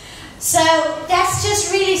 So that's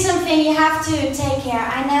just really something you have to take care.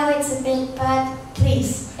 I know it's a bit, but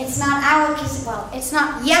please, it's not our casino. Well, it's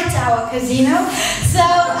not yet our casino. So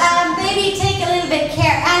maybe take a little bit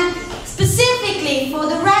care. And specifically for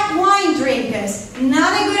the red wine drinkers,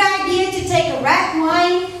 not a good idea to take a red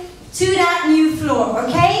wine to that new floor,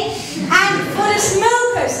 okay? And for the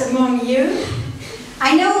smokers among you,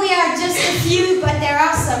 I know we are just a few, but there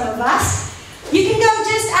are some of us. You can go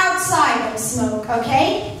just outside and smoke,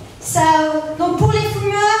 okay? So, donc pour les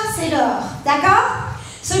fumeurs, c'est dehors, d'accord?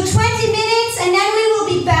 So 20 minutes, and then we will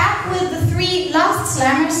be back with the 3 last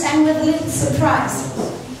slammers and with a little surprise.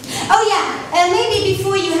 Oh yeah, maybe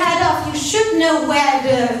before you head off, you should know where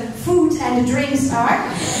the food and the drinks are.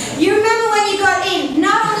 You remember when you got in,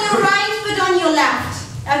 not on your right, but on your left.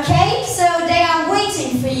 Okay, so they are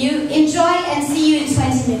waiting for you. Enjoy and see you in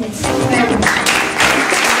 20 minutes. Thank you very much.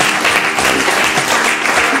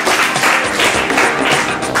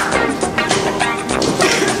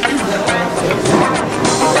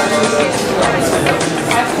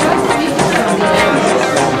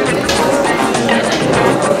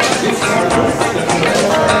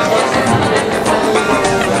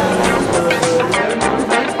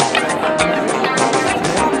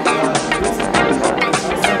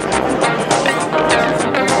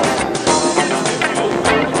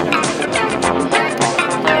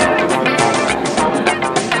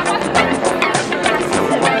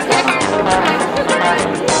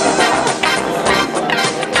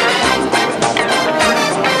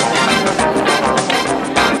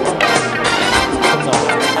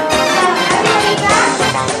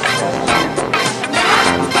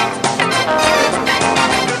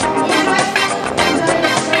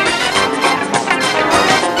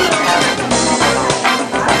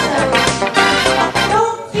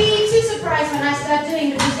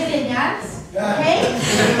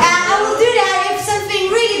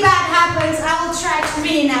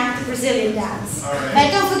 the Brazilian dance. Alright.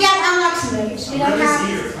 But don't forget I'm Luxembourgish. We don't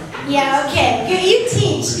have... Yeah, okay. Good, you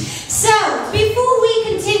teach. So, before we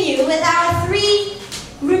continue with our 3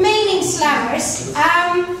 remaining slammers,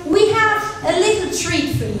 we have a little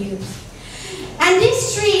treat for you. And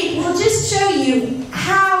this treat will just show you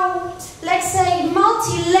how, let's say,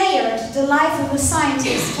 multi-layered the life of a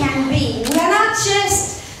scientist can be. We are not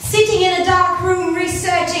just sitting in a dark room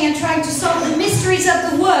researching and trying to solve the mysteries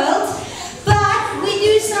of the world, but we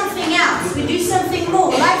do something else. We do something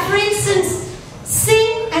more. Like, for instance,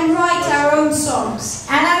 sing and write our own songs.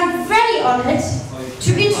 And I'm very honored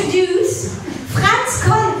to introduce Franz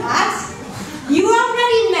Conrad. You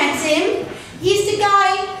already met him. He's the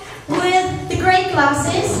guy with the great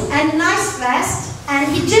glasses and a nice vest,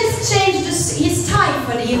 and he just changed his tie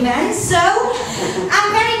for the event. So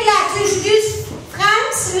I'm very glad to introduce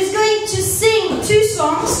Franz, who is going to sing 2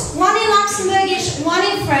 songs, one in Luxembourgish, one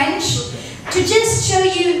in French, to just show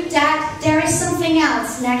you that there is something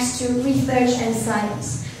else next to research and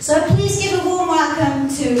science. So please give a warm welcome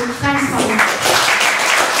to Franz Conrad.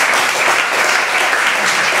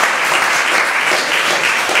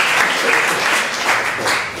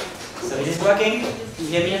 So it is working? Can you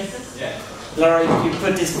hear me? Yeah. Laura, you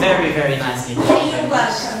put this very, very nicely. You're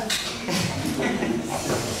welcome.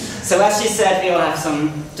 So as she said, we all have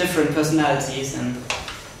some different personalities, and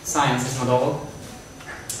science is not all.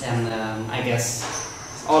 And I guess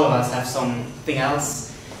all of us have something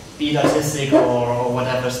else, be it artistic or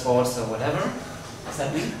whatever, sports or whatever. Does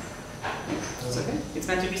that mean? It's okay? It's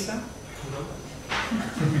meant to be so?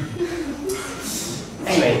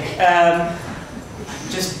 Anyway,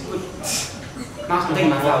 just put... Not black.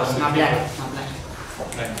 Not black.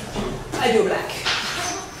 I do black.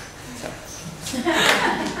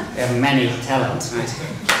 We have many talents, right?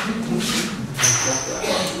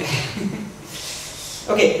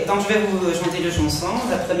 Ok, donc je vais vous chanter 2 chansons.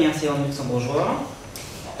 La première c'est en luxembourgeois.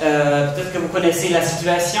 Peut-être que vous connaissez la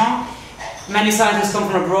situation. Many scientists come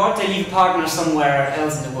from abroad, they leave partners somewhere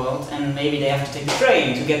else in the world, and maybe they have to take the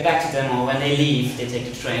train to get back to them, or when they leave, they take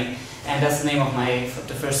the train. And that's the name of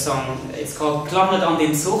the first song. It's called Klam niet aan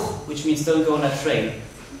den Zug, which means don't go on that train.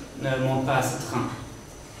 Ne monte pas ce train.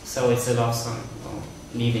 So it's a love song, or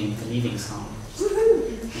the leaving song.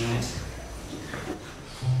 Right.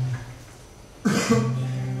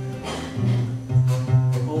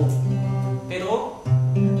 Oh, Pedro?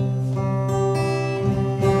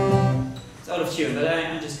 It's out of tune, but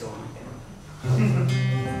I just go on.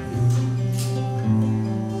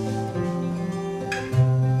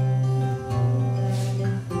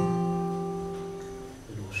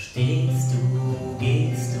 Stehst du,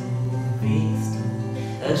 gehst du, willst du,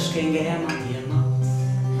 ich kann gern an dir macht.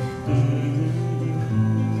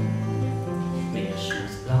 Wer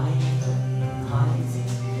muss bleiben, heiß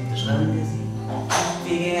ich, beschränke sie,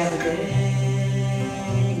 wie gerne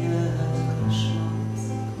Dinge Schmerz.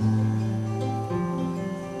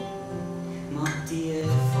 Mach dir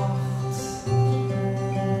fort,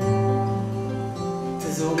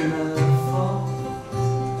 die Summe fort.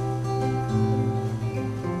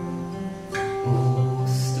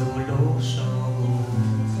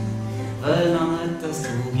 Weil noch nicht, dass du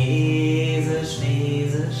gehst,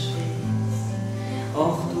 schwest,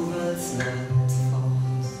 auch du willst nicht fort.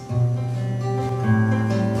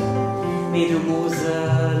 Wie du musst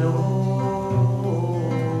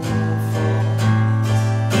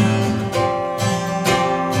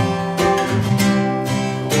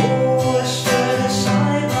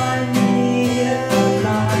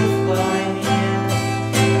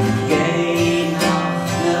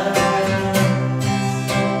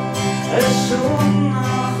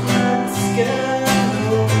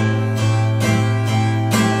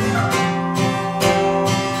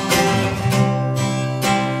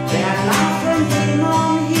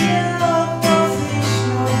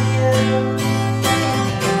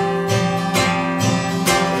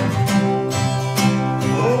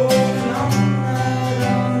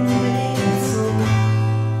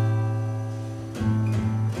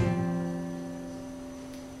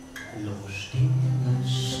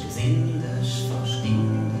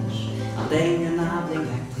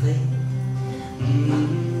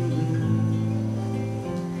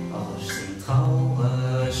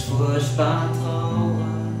furchtbar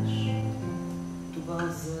traurig, du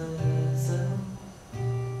warst so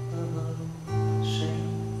schön.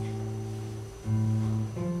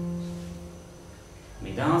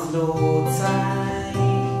 Mais dans l'autre side,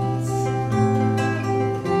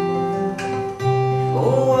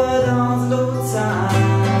 oh, dans l'autre side,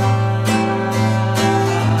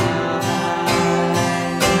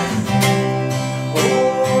 oh,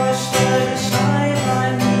 ich stelle Schei bei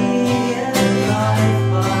mir, live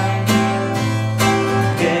bei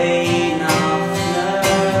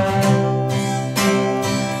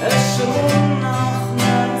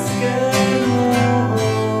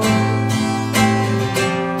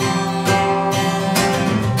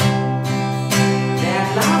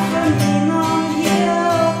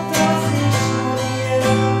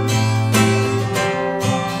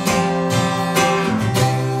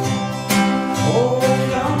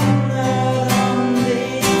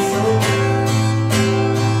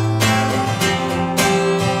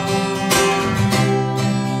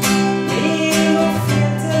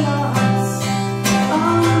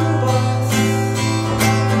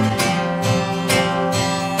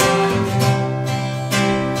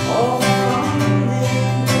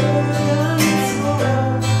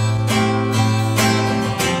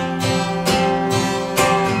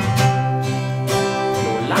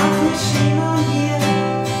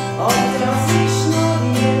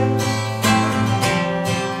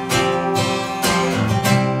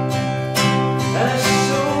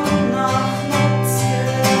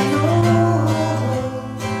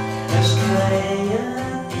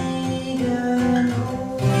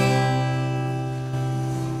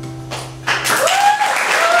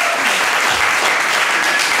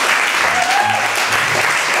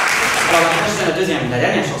La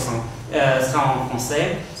dernière chanson sera en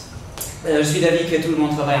français. Je suis d'avis que tout le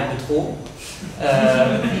monde travaille un peu trop.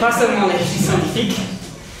 Pas seulement les scientifiques.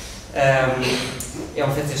 Et en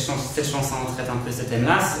fait, cette chanson traite un peu ce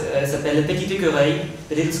thème-là. Elle s'appelle Le Petit Écureuil,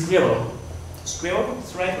 The Little Squirrel. Squirrel?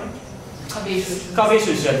 That's the right word?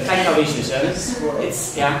 Kaffeeschüssel. Kein Kaffeeschüssel.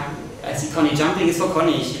 It's, yeah. I see Connie jumping. It's for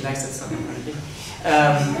Connie. She likes that song.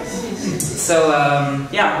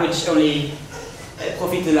 Yeah, which only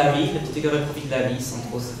profite de la vie. Le petit écureuil profite de la vie sans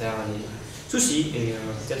trop se faire les soucis. Et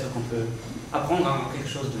peut-être qu'on peut apprendre quelque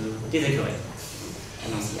chose des écureuils.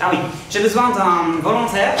 Ah oui, j'ai besoin d'un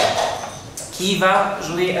volontaire qui va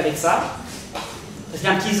jouer avec ça. Parce qu'il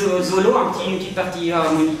y a un petit solo, une petite partie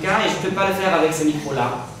harmonica, et je ne peux pas le faire avec ce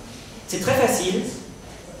micro-là. C'est très facile.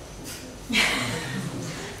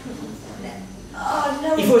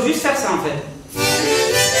 Il faut juste faire ça en fait.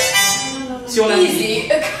 Sur la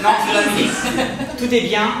musique. Non, sur la musique. Tout est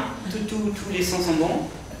bien, tous les sons sont bons.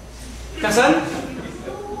 Personne?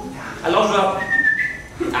 Alors je dois...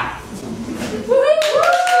 Ah.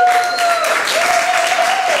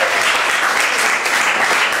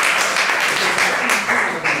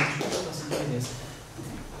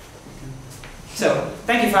 So,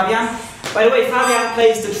 thank you, Fabian. By the way, Fabian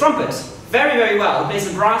plays the trumpet very, very well. He plays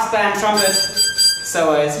the brass band trumpet,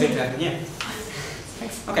 so it's good to have him here.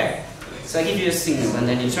 Okay, so I give you a signal and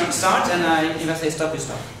then you start, and if I say stop, you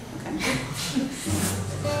stop. Okay?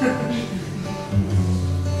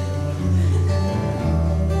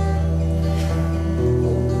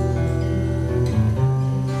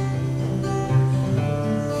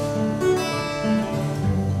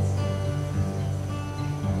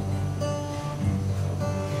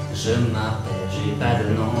 Je m'appelle, j'ai pas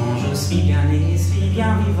de nom, je suis bien né, suis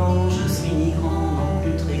bien vivant, je suis ni grand, non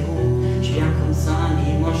plus très gros, je suis bien comme ça,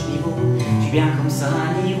 ni moche ni beau, je suis bien comme ça,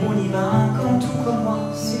 ni roux ni bas, comme tout comme moi,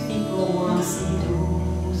 suffit pour moi, si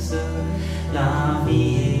douce, la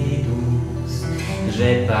vie est douce.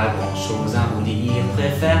 J'ai pas grand chose à vous dire,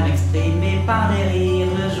 préfère m'exprimer par les rires,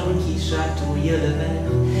 le jaune qui chatouille le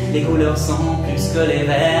vert, les couleurs sont plus que les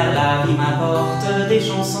vers, la vie m'apporte des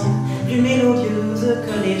chansons plus mélodieuses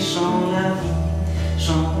que les chants, la vie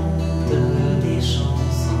chante des chansons.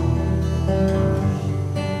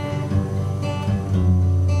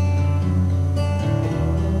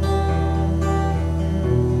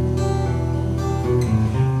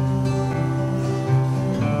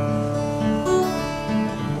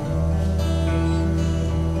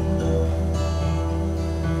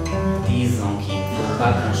 Disons qu'il ne faut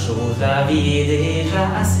pas grand-chose, la vie est déjà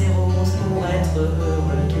assez rose pour être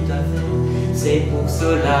heureux tout à fait. C'est pour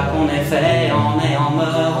cela qu'on est fait, on est en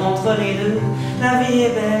meurt entre les deux. La vie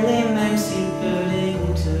est belle et même s'il pleut les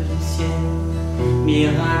gouttes du ciel,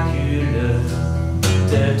 miraculeux.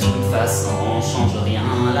 De toute façon, on change rien,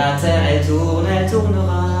 la terre elle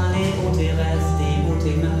tournera, les beautés restent, les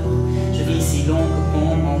beautés meurent. Je vis si long que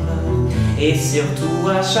pour mon cœur, et surtout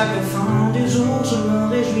à chaque fin du jour, je me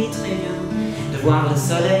réjouis très bien de voir le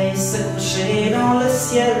soleil se coucher dans le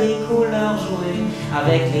ciel, les couleurs jouer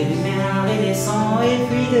avec les lumières et les sons, et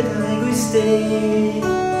puis de déguster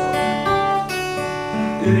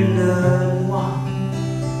une noix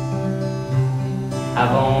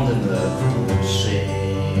avant de me coucher.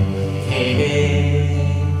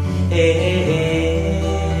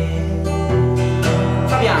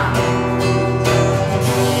 Fabien.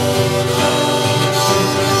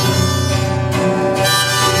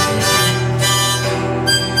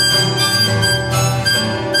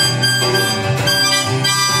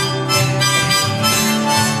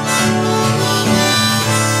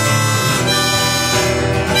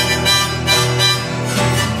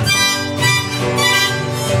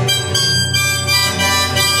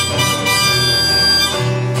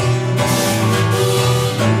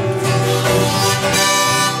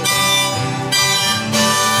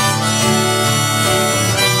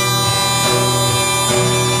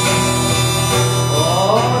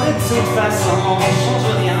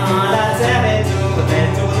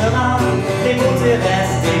 Les beautés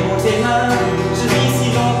restent, les beautés meurent. Je vis si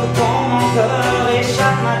long que pour mon cœur, et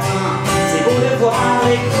chaque matin, c'est beau de voir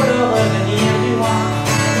les couleurs revenir du noir.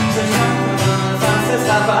 Ce chemin, ça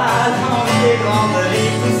ça va, l'envie est grande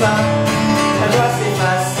et tout ça. La joie c'est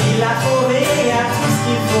facile à trouver, à tout ce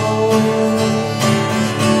qu'il faut.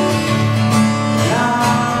 La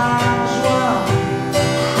joie,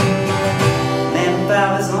 même pas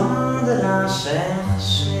besoin de la chercher.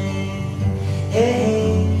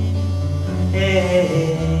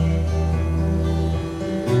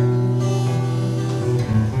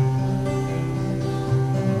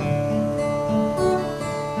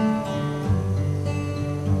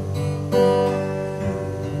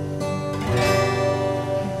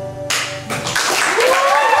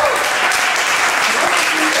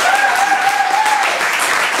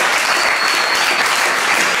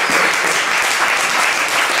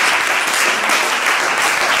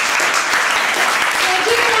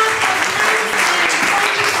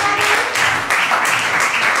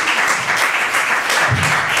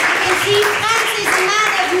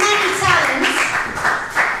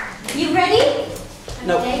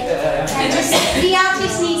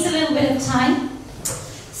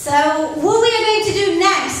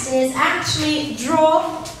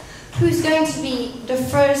 who's going to be the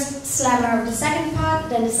first slammer of the second part,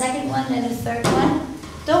 then the second one, then the third one.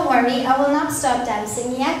 Don't worry, I will not stop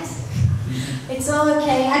dancing yet. It's all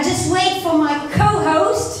okay. I just wait for my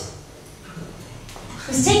co-host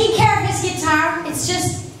who's taking care of his guitar. It's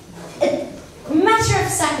just a matter of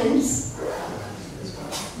seconds.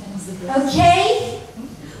 Okay?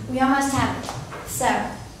 We almost have it. So,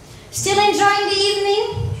 still enjoying the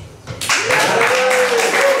evening?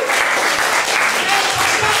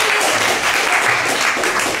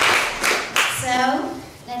 So,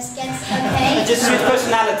 let's get, okay. Just with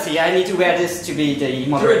personality, I need to wear this to be the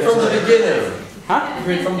moderator. Do it from the beginning. Huh?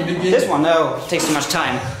 Do it from the beginning. This one, no, it takes too much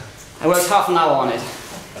time. I worked half an hour on it.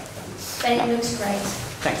 But it looks great.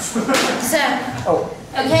 Thanks. So,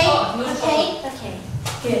 okay, okay,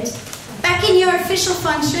 good. Back in your official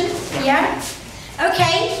function, yeah?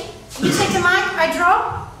 Okay, you take the mic, I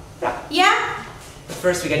draw? Yeah? But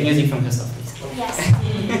first we get music from Christoph, please. Yes.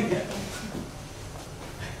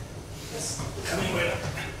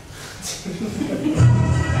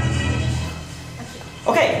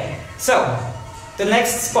 Okay, so, the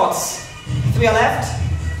next spots. 3 are left.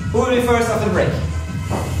 Who will be first after the break?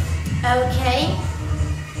 Okay.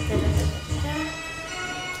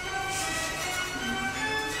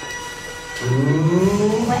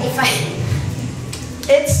 What if I...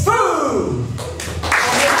 It's food!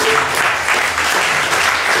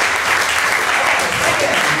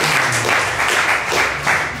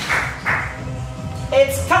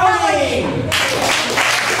 It's Caroline!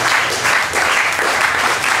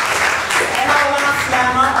 And our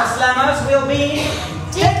last slammers will be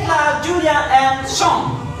Tekla, Julia and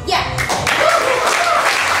Sean. Yeah.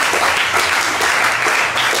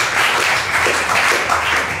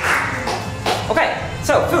 Okay,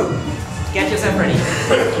 so food. Get yourself ready.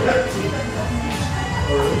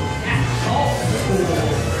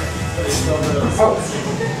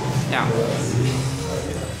 Yeah.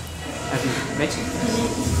 Ready?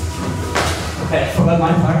 Okay, forgot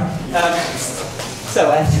my part.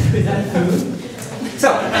 So I have to present food. So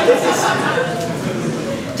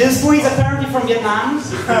this food is apparently from Vietnam.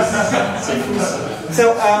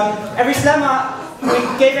 So every slammer. We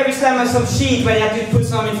gave every slammer some sheet where they had to put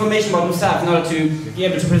some information about themselves in order to be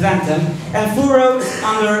able to present them. And Fu wrote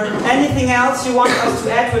under anything else you want us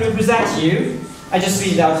to add when we present you. I just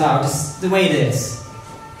read it out loud, it's the way it is.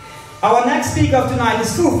 Our next speaker of tonight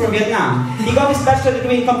is Fu from Vietnam. He got his bachelor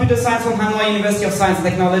degree in computer science from Hanoi University of Science and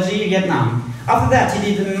Technology, Vietnam. After that,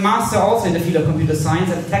 he did a master also in the field of computer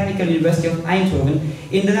science at the Technical University of Eindhoven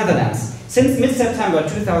in the Netherlands. Since mid-September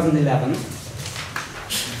 2011,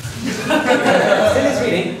 still is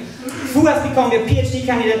reading. Fu has become a PhD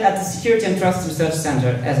candidate at the Security and Trust Research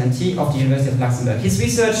Center, SNT, of the University of Luxembourg. His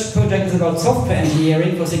research project is about software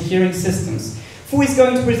engineering for securing systems. Fu is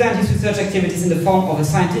going to present his research activities in the form of a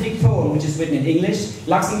scientific poem which is written in English,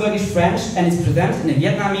 Luxembourgish, French, and is presented in a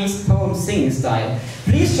Vietnamese poem singing style.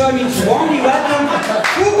 Please join me to warmly welcome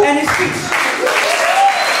Fu and his speech.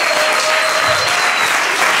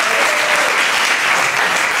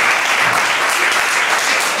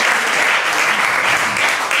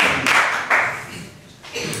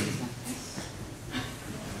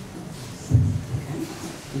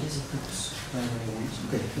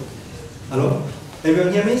 Hello?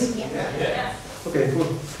 Everyone hear me? Yeah. Okay, cool.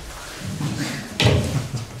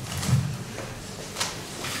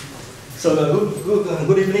 So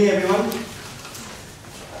good evening, everyone.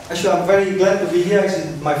 Actually, I'm very glad to be here.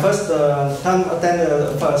 Actually, my first time attend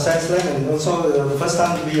Science Slam, and also the first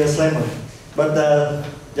time to be a slammer. But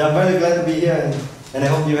yeah, I'm very glad to be here, and I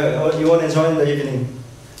hope you all enjoy the evening.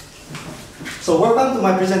 So welcome to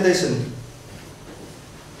my presentation.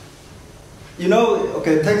 You know,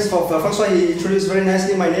 okay, thanks for François. He introduced very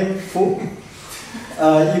nicely my name, Fu.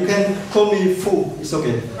 You can call me Fu, it's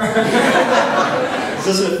okay.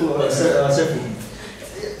 Just Fu,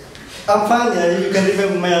 I'm fine, you can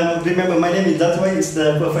remember my name in that way, it's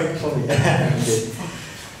perfect for me. Okay.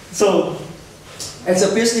 So, as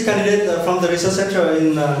a PhD candidate from the research center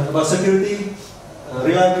in about security,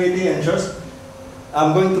 reliability and trust,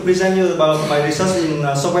 I'm going to present you about my research in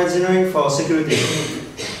software engineering for security.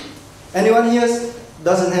 Anyone here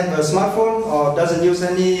doesn't have a smartphone or doesn't use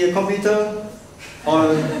any computer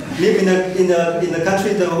or live in the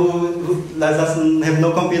country who doesn't have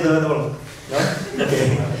no computer at all? No?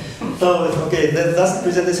 Okay. So okay, that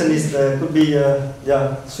presentation is could be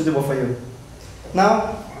yeah, suitable for you.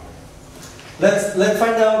 Now let's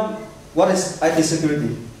find out what is IT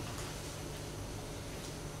security.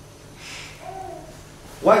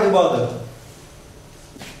 Why do bother?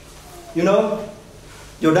 You know,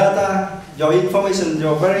 your data, your information,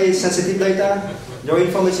 your very sensitive data, your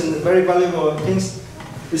information, very valuable things.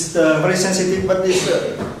 it's very sensitive, but it's,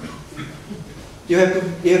 you have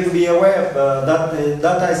to be aware of that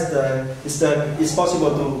data is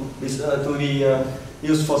possible to be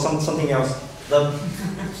used for something else,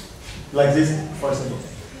 like this, for example.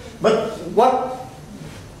 But what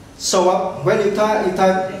show up when you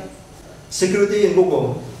type security in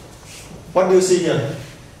Google? What do you see here?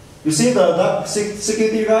 You see that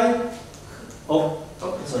security guy? Oh,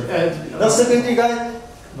 sorry. That security guy?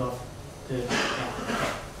 No. Okay.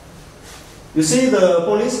 You see the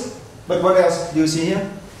police? But what else do you see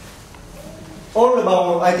here? All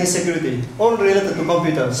about IT security, all related to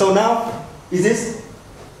computer. So now, is this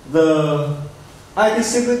the IT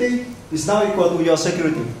security is now equal to your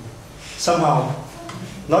security? Somehow.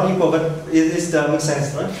 Not equal, but it makes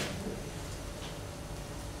sense, right?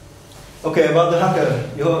 Okay, about the hacker.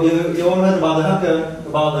 You all heard about the hacker,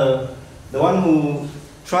 about the one who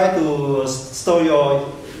tried to steal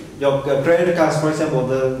your credit cards, for example.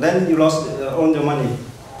 Then you lost all your money.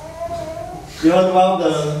 You heard about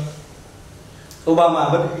the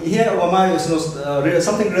Obama, but here Obama is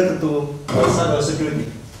something related to cyber security.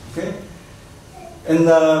 Okay, and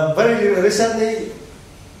very recently,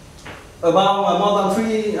 about more than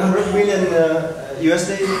 300 million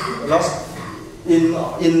USD lost in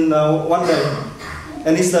 1 day,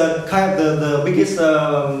 and it's the biggest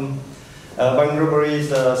bank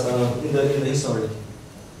robberies in the history.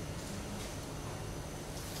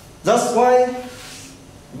 That's why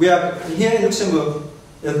we are here in Luxembourg,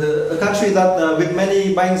 a country that with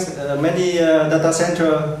many banks, many data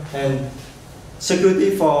center, and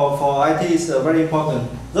security for IT is very important.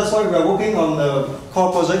 That's why we are working on the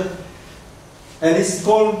core project, and it's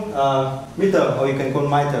called MITRE, or you can call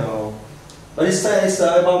MITRE. But it's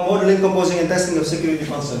about modeling, composing, and testing of security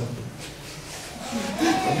functions.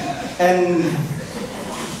 And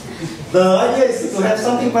the idea is to have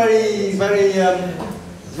something very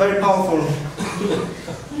powerful.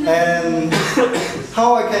 And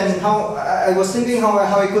I was thinking how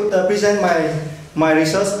I could present my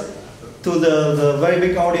research to the very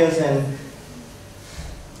big audience, and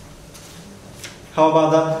how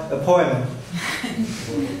about that? A poem.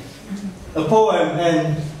 A poem,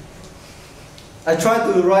 and I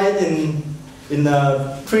tried to write in 3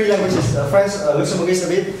 languages: French, Luxembourgese a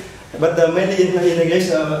bit, but mainly in English,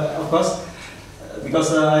 of course,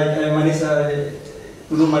 because I managed to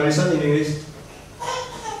do my research in English.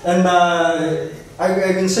 And I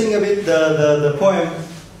can sing a bit the poem,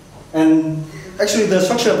 and actually the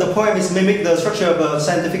structure of the poem is mimic the structure of a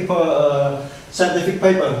scientific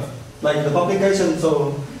paper, like the publication.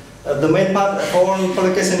 So the main part for all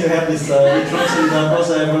publication you have is introduction, the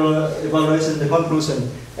process, evaluation, the conclusion,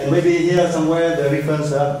 and maybe here somewhere the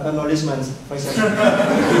reference acknowledgements, for example.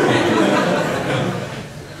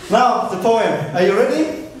 Now the poem. Are you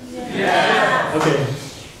ready? Yeah. Okay.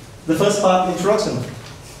 The first part, introduction.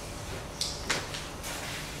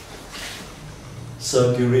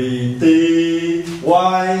 Security,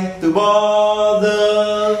 why to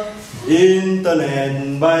bother?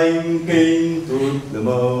 Internet banking to the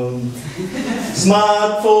moon.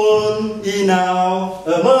 Smartphone is now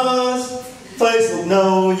a must. Facebook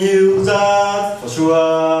no use that for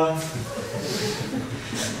sure.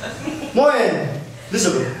 Moen,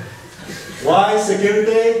 listen. Why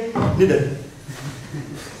security needed?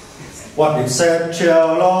 What if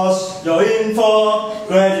Satchel lost your info?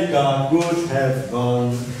 Credit card would have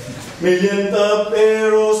gone. Millions of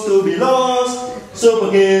euros to be lost.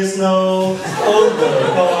 Super kids know all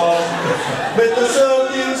the cost. Better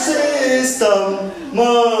security system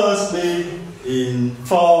must be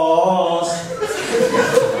enforced.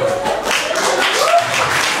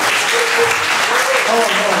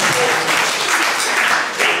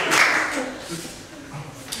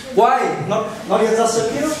 Why? Not yet just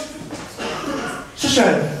secure?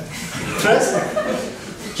 Trust?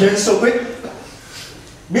 Change so quick.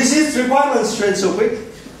 Business requirements change so quick.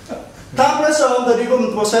 Time pressure of the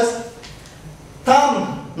development process.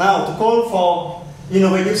 Time now to call for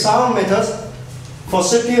innovative sound methods for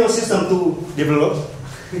secure system to develop.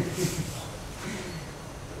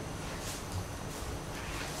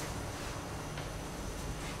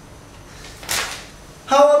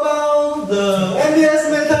 How about the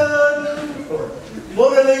MBS method?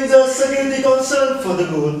 Modeling the security concern for the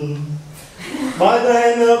good by the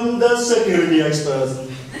hand of the security experts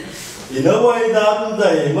in a way that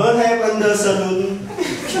they must have understood.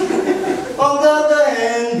 On the other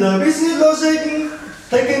hand, the business logic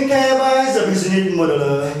taken care by the business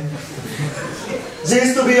modeler.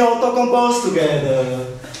 These to be auto-composed together.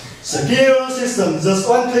 Secure system just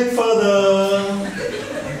one click further.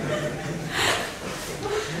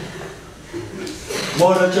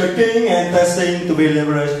 Model checking and testing to be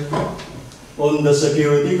leveraged on the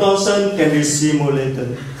security concern can be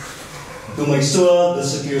simulated to make sure the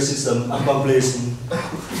secure system accomplishes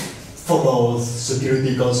follows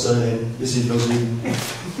security concern and whistleblowing.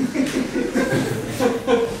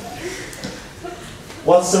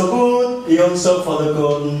 What's so good? He also for the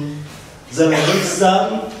code. The language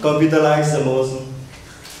that computerized the most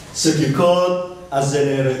secure code as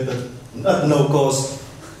generated at no cost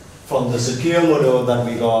from the secure model that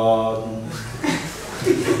we got.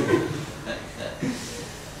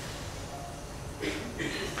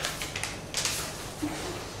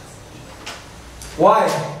 Why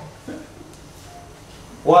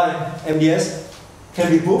MDS can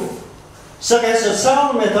be proved, such as a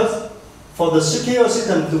sound method for the secure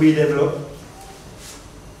system to be developed.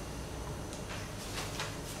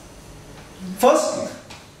 First,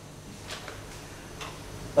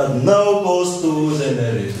 but no cost to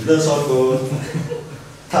generate the source code.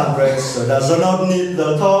 Compressor does not need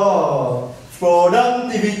the thought.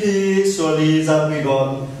 Productivity surely that we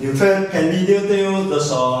got. New thread can be detailed the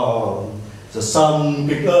sound. The sun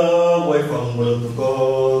pick up away from word to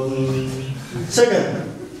code. Second,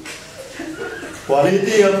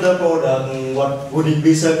 quality of the product. What would it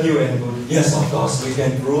be secure and good? Yes, of course, we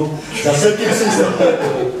can prove the secure system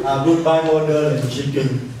are good by model and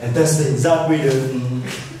checking and testing that we do.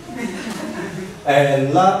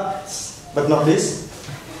 And last but not least,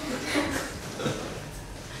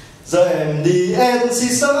 the MDN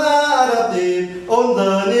system are adapted on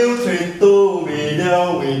the new thread to be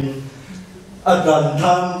dealt with. At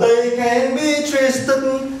runtime they can be trusted,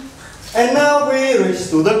 and now we reach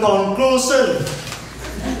to the conclusion.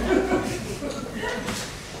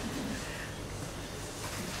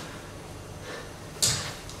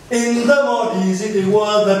 In the more digital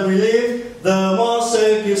world that we live, the more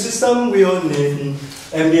secure system we all need.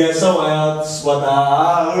 MDS awards what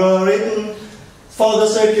are written for the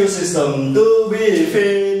secure system to be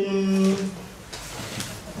fit.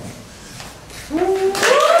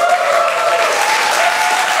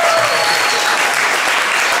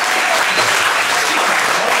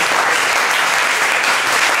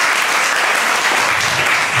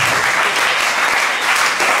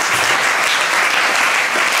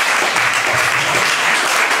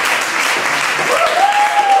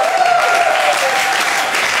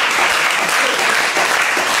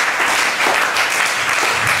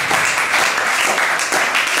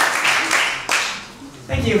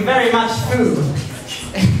 Thank you very much, Foo.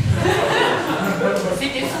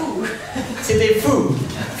 C'était fou. C'était Foo.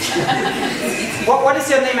 What is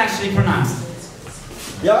your name actually pronounced?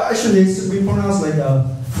 Yeah, actually it should be pronounced like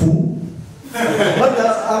Fu. But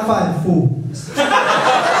I'm fine, Fu.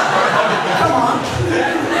 Come on.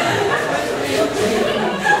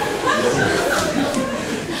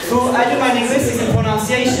 Foo, I do my linguistics in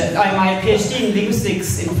pronunciation. My PhD in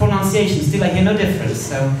linguistics in pronunciation. Still, I hear no difference.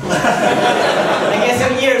 So I guess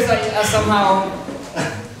your ears are somehow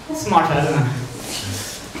smarter. I don't know.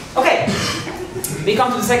 Okay, we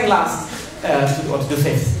come to the second last, or to the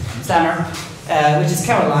fifth slammer, which is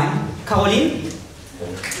Caroline. Caroline.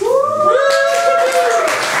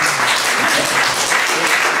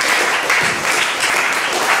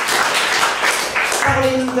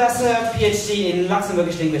 Caroline does a PhD in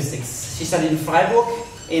Luxembourgish linguistics. She studied in Freiburg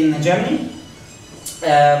in Germany,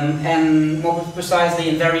 and more precisely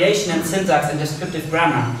in variation and syntax and descriptive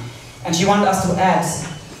grammar. And she wanted us to add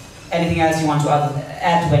anything else you want to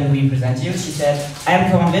add when we present you. She said, I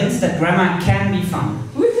am convinced that grammar can be fun.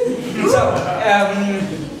 So,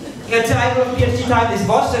 her title, PhD title is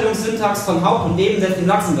Wortstellungssyntax von Haupt- und Nebensätzen im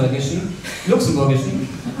Luxemburgischen.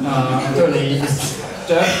 Totally disturbed.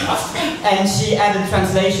 And she added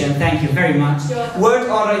translation, thank you very much. Word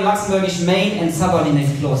order in Luxembourgish main and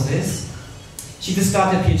subordinate clauses. She just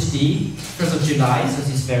started a PhD, 1st of July, so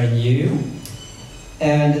she's very new.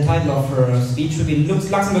 And the title of her speech will be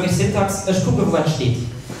Luxembourgish syntax, ich gucke, wo was steht.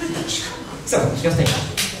 So, it's your stage.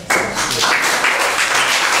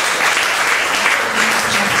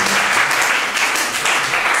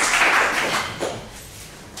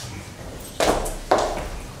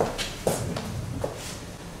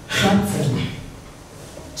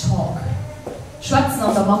 Schwatzen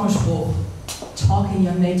aus der Muttersprache. Talk in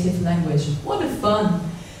your native language. What a fun!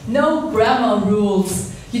 No grammar rules.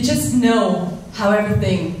 You just know how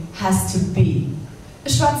everything has to be.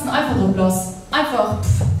 Schwatzen einfach nur bloß. Einfach,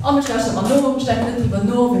 angeschlossen an Norm, stellen nicht über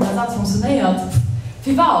Norm, wie der Satz funktioniert.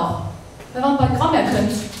 Wie war? Wenn man bei Grammar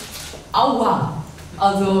könnt, aua!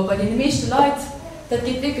 Also bei den meisten Leuten, das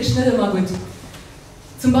geht wirklich nicht immer gut.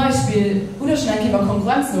 Zum Beispiel, oder schnell über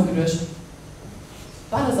Konkurrenz noch gelöscht.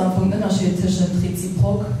 War das einfach ein Unterschied zwischen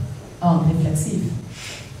Reziprok und reflexiv.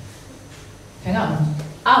 Keine Ahnung.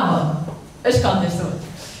 Aber, ich kann nicht so.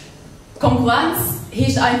 Konkurrenz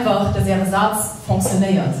heißt einfach, dass ihr Satz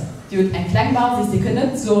funktioniert. Die hat eine Klangbasis, die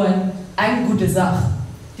können nicht so eine gute Sache.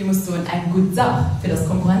 Die muss so eine gute Sache, für das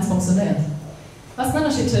Konkurrenz funktioniert. Was ist der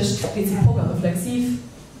Unterschied zwischen reziprok und reflexiv?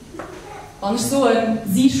 Wenn ich so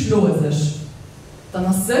sie schlagen sich, dann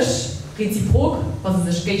ist sich reziprok, was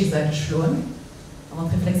sie sich gegenseitig schlagen. Aber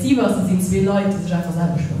reflexiver sind zwei Leute, die sich einfach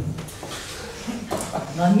selber schlagen.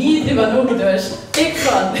 Noch nie drüber nachgedacht. Ich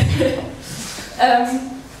fand.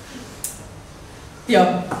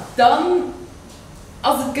 Ja, dann,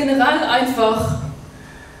 also generell einfach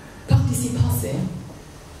Partizipation.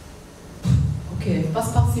 Okay,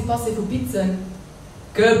 was Partizipation für Bitzen?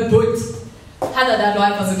 Geburt. Hat er da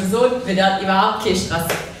einfach so gesagt, weil er überhaupt keinen Stress.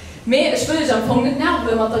 Aber ich will dich am Anfang nicht nerven,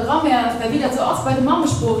 mit der Grammaire, weil wieder so aus bei den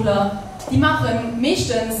Mammensprachler, die machen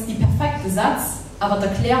meistens die perfekte Satz, aber die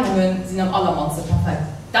Erklärungen sind am allermeisten perfekt.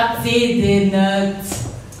 Das seht ihr nicht.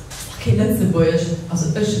 Okay, Lützeburg, also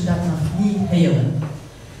ich will das noch nie hören.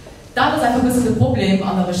 Das ist einfach ein bisschen das Problem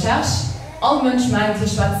an der Recherche. Alle Menschen meinen, sie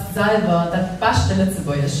schwätzt selber das beste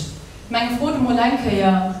Lützeburg. Meine Frau Molenke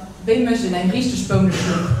ja, wen möchte in einen richtig Bogen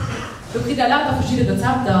schlug. Du kriegst ja lauter verschiedene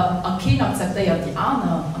Rezepte, und keiner akzeptiert die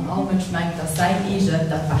anderen, und alle Menschen meinen, dass sein Eigen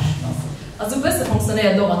das Beste ist. Also ein bisschen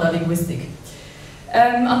funktioniert doch an der Linguistik.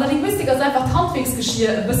 An der Linguistik ist einfach das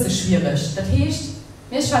Handwerksgeschirr ein bisschen schwierig. Das heißt,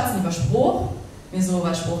 wir schwätzen über Spruch, wir so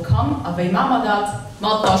über Spruch kann, aber wie machen wir das?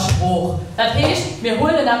 Mit der Spruch. Das heißt, wir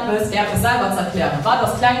holen etwas, etwas selber zu erklären. Weil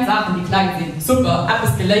das kleine Sachen, die klein sind, super,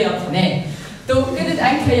 etwas gelernt, nein. Da gibt es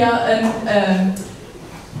eigentlich ja einen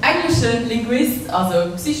englischen Linguist,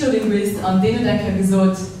 also Psycholinguist, an den hat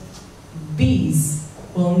gesagt, bees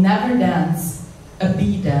will never dance a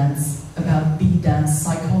bee dance about bee dance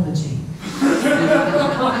psychology.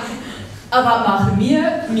 Aber machen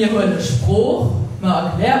wir holen Spruch, wir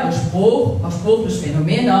erklären Spruch, was sprachliche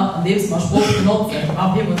Phänomene, an dem wir Spruch benutzen.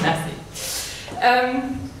 Aber wir müssen das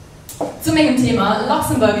zu meinem Thema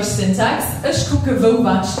Luxemburgisch Syntax. Ich gucke, wo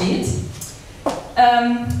was steht.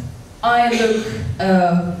 I look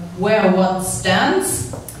where what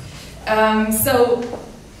stands. So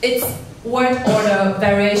it's word order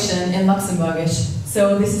variation in Luxembourgish.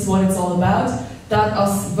 So this is what it's all about. Das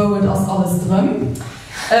ist, wo das alles drin.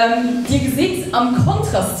 Ihr seht am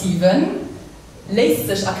Kontrastiven lässt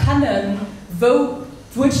sich erkennen, wo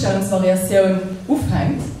die Wortstellungsvariation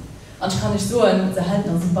aufhängt. Und ich kann nicht so ein, sie halten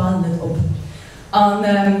uns den Ball nicht ab. Und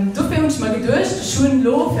da bin ich mal gedacht, schön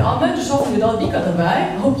low für alle, ich hoffe, ihr alle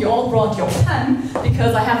dabei. I hope you all brought your pen,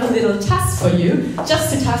 because I have a little test for you,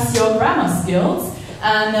 just to test your grammar skills.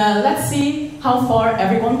 And let's see how far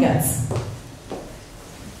everyone gets.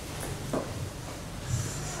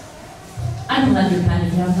 I don't let you pen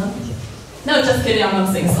if you have none. No, just kidding, I'm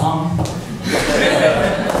gonna sing a song.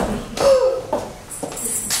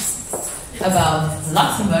 About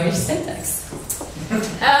Luxembourgish syntax.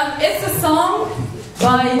 It's a song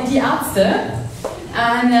by Die Ärzte,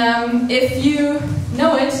 and if you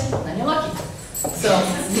know it, then you're lucky. So,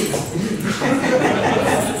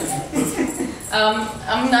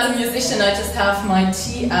 I'm not a musician, I just have my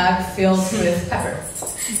tea bag filled with pepper.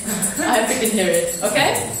 I hope you can hear it,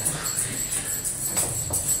 okay?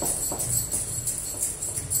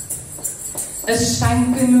 Es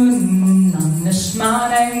schenke nun an ne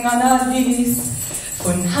schmalen Analyse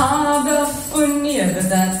von Hager von ihr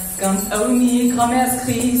besetzt, ganz ohne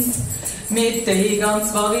Grammairskrise, mit den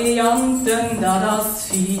ganz Varianten, da das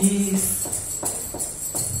fies.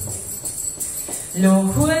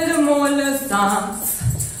 Lo hol de mal Satz,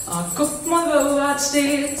 guck mal wo was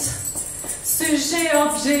steht. Sujet,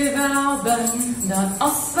 Objet, Verben, dat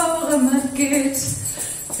as worum es geht.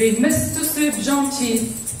 Wie misst du Subjunktiv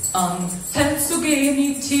an, hältst du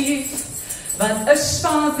Genitiv? Weil ich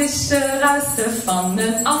war sicher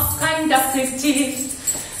rausgefunden, als rein Detektiv.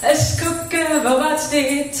 Ich gucke, wo was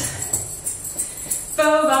steht. Wo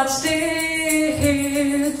was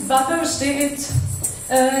steht, was steht.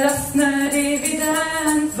 Das ist nicht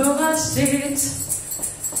evident, wo was steht.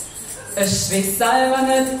 Ich weiß selber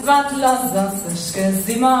nicht, was las ich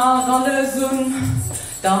gesehen mal alles und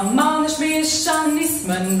dann mach ich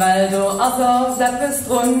Mechanismen, weil du also selbst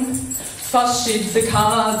drin. Verschiedene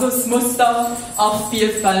Kasusmuster auf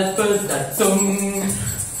Vielfaltbesetzung.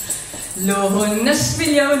 Lohn nicht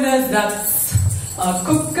Millionen Satz,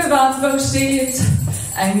 gucke was wo steht.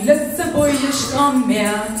 Ein Lützeburgisch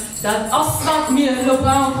Grammaire, das ist was wir noch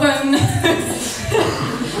brauchen.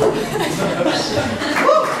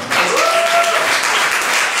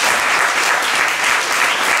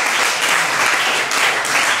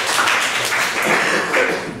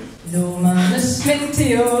 Lo man ist mit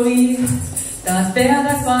Theorie, das wird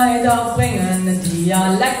das weiterbringen,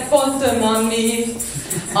 Dialektbunte man nie.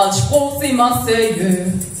 Als Spruch sie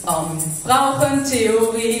seriös, brauchen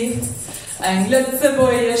Theorie. Ein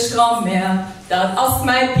Lützeburgisch Grammair, das ist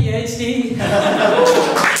mein PhD.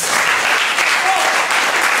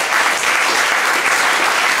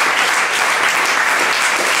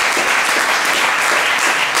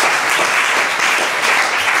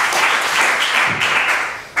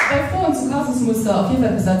 Muster auf jeden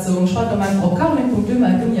Fall Besatzung. Schaut doch mal Frau Caroline.de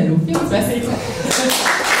mal Gummialo. 24.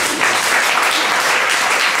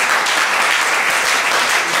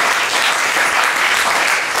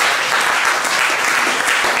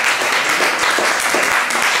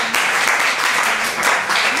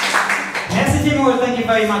 Merci vielmals, thank you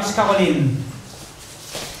very much, Caroline.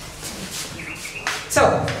 So,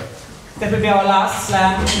 that will be our last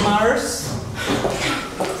slam, Mars.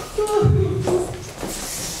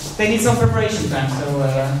 They need some preparation time, so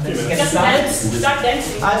let's get started. Start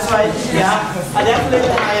dancing. I'll try, yeah. I definitely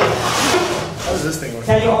How does this thing work?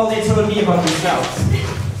 tell you all they told me about themselves.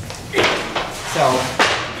 So,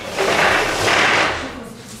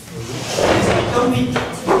 don't be,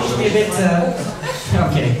 teach me a bit,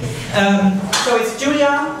 okay. So it's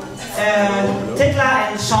Julia,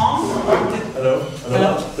 Tekla and Sean. Hello?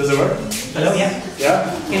 Hello? Does it work? Hello, yeah?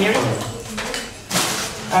 Yeah? Can you hear me?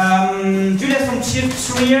 Julia is from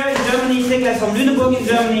Trier in Germany, Tekla is from Lüneburg in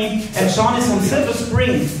Germany, and Sean is from Silver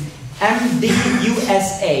Spring,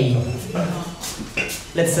 MD-USA.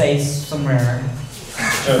 Let's say somewhere.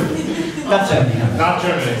 Not Germany. No. Not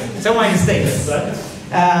Germany. So my mistakes.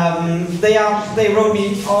 They wrote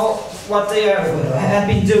me all what they have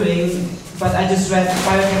been doing, but I just read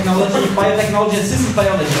biotechnology, and systems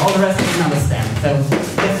biology. All the rest I didn't understand. So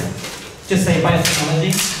let's just say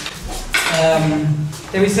biotechnology.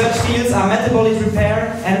 The research fields are metabolic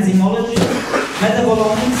repair, enzymology,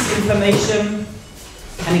 metabolomics, inflammation,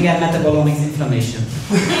 and again metabolomics, inflammation.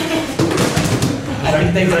 I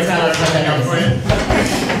think they will tell us what that is.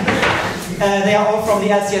 They are all from the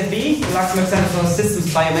LCSB, the LuxDoc Center for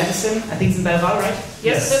Systems Biomedicine. I think it's in Belval, right?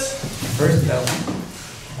 Yes. First Belval.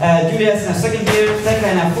 Julia is in her second year,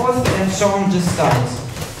 Tekla in her fourth, and Sean just started.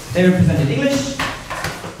 They represented English.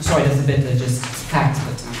 Sorry, that's a bit just fact,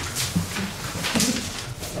 but.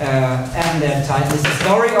 And their title is The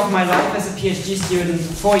Story of My Life as a PhD Student,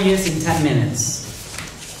 4 years in 10 minutes.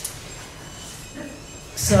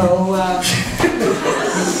 So,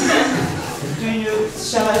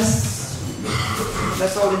 shall I,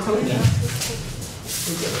 that's all they told me.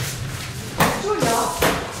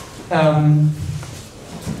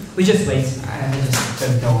 We just wait, I just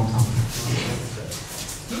don't go on top.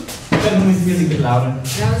 Then move music a bit louder.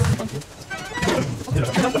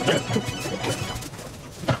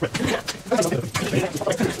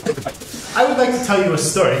 I would like to tell you a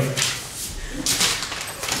story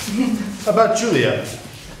about Julia,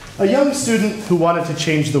 a young student who wanted to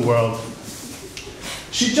change the world.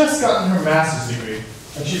 She'd just gotten her master's degree,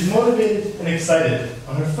 and she's motivated and excited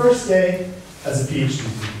on her first day as a PhD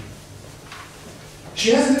student.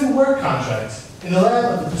 She has a new work contract in the lab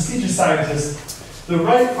of the prestigious scientist, the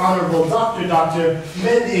Right Honorable Dr.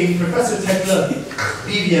 Med.Ing. Professor Tekla,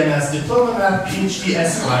 BVMS, Diploma Math, PhD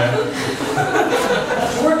Esquire,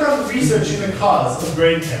 to work on research in the cause of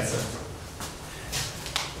brain cancer.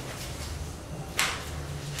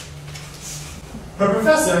 Her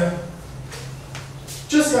professor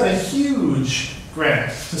just got a huge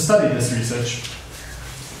grant to study this research.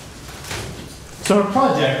 So her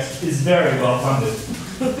project is very well funded.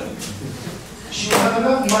 She will have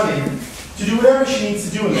enough money to do whatever she needs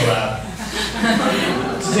to do in the lab,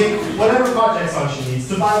 to take whatever projects on she needs,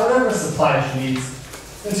 to buy whatever supplies she needs,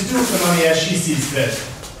 and to do with the money as she sees fit.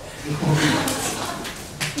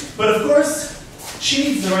 But of course, she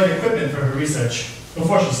needs the right equipment for her research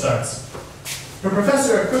before she starts. Her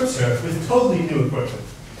professor equips her with totally new equipment.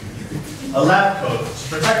 A lab coat to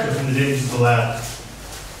protect her from the dangers of the lab.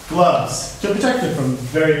 Gloves to protect her from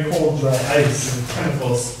very cold, dry ice and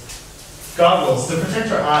chemicals. Goggles to protect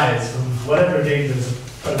her eyes from whatever dangers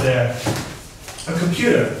are there. A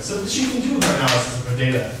computer so that she can do her analysis of her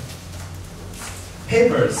data.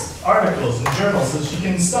 Papers, articles, and journals so that she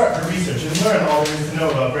can start her research and learn all there is to know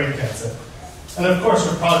about brain cancer. And of course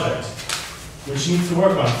her project, which she needs to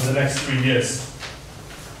work on for the next 3 years.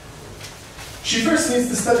 She first needs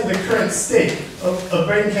to study the current state of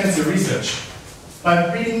brain cancer research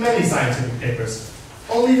by reading many scientific papers.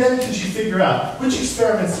 Only then can she figure out which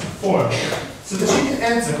experiments to perform so that she can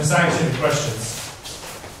answer her scientific questions.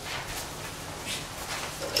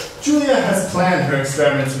 Julia has planned her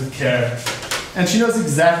experiments with care, and she knows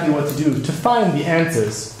exactly what to do to find the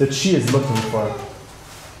answers that she is looking for.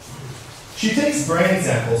 She takes brain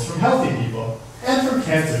samples from healthy people and from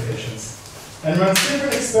cancer patients and runs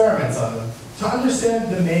different experiments on them to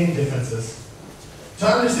understand the main differences. To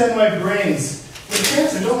understand why brains with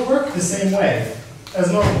cancer don't work the same way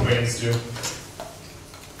as normal brains do.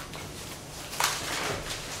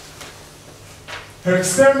 Her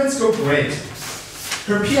experiments go great.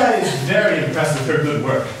 Her PI is very impressed with her good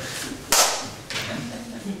work.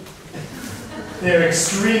 They are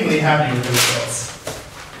extremely happy with the results.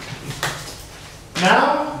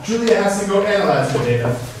 Now, Julia has to go analyze the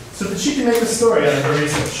data so that she can make a story out of her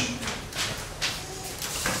research.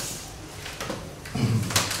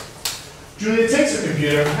 Julia takes her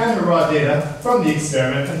computer and her raw data from the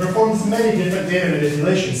experiment and performs many different data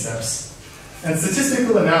manipulation steps and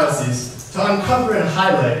statistical analyses to uncover and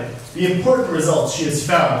highlight the important results she has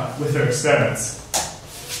found with her experiments.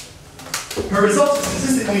 Her results are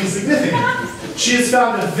statistically significant. She has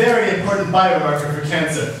found a very important biomarker for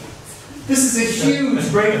cancer. This is a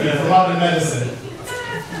huge breakthrough for modern medicine.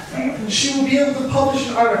 She will be able to publish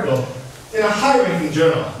an article in a high-ranking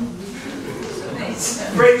journal.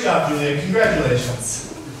 Great job, Julia.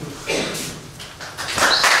 Congratulations.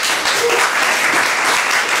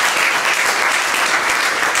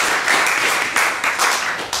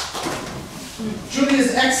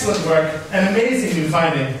 Julia's excellent work and amazing new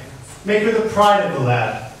finding make her the pride of the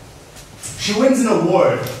lab. She wins an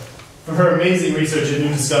award for her amazing research and new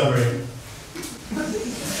discovery. She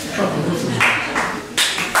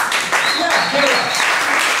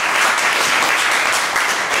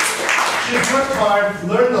has worked hard,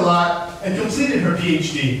 learned a lot, and completed her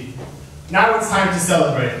PhD. Now it's time to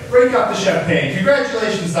celebrate. Break up the champagne.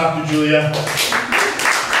 Congratulations, Dr. Julia.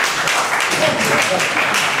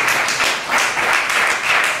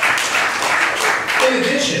 In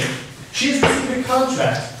addition, she has received a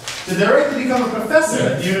contract to directly become a professor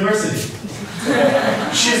at the university.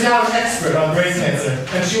 She is now an expert on brain cancer,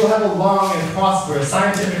 and she will have a long and prosperous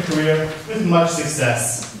scientific career with much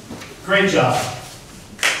success. Great job.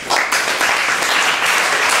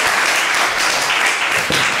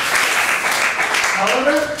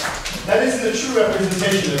 However, that isn't a true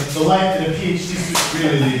representation of the life that a PhD student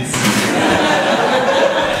really leads.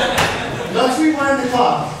 Let's rewind the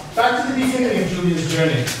clock back to the beginning of Julia's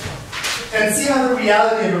journey and see how the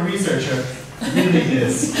reality of a researcher really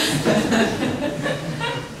is.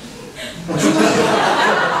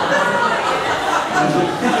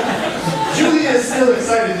 Julia is still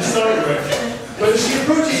excited to start work, but as she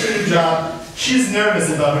approaches her new job, she is nervous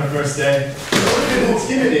about her first day, and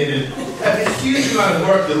intimidated at the huge amount of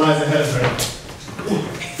work that lies ahead of her.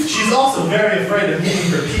 She's also very afraid of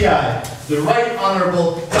meeting her PI, the Right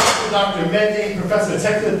Honorable Dr. Mending Professor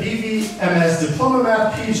Tekla BV MS Diploma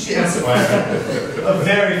Math PhD Esquire, a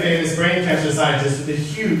very famous brain cancer scientist with a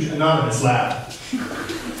huge anonymous lab.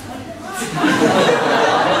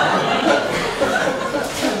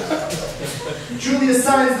 Julia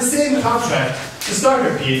signs the same contract to start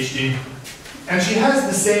her PhD, and she has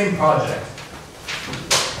the same project.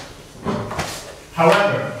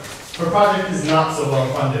 However, her project is not so well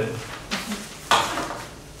funded.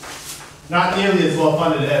 Not nearly as well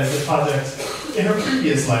funded as the project in her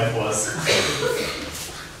previous life was.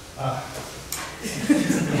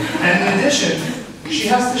 And in addition, she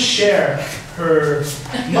has to share her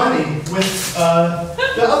money with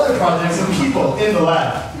the other projects and people in the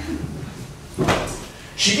lab.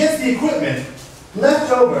 She gets the equipment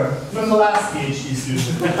left over from the last PhD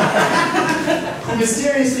student, who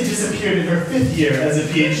mysteriously disappeared in her 5th year as a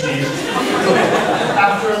PhD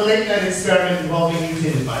after a late-night experiment involving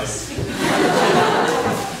mutated mice.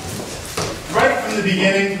 Right from the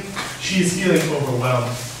beginning, she is feeling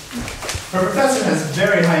overwhelmed. Her professor has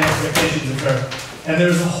very high expectations of her, and there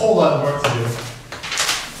is a whole lot of work to do.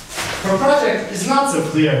 Her project is not so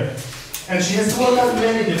clear, and she has to work on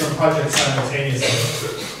many different projects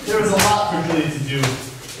simultaneously. There is a lot for Julia to do.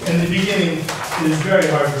 In the beginning, it is very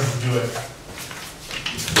hard for her to do it.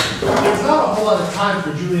 There's not a whole lot of time for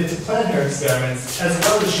Julia to plan her experiments as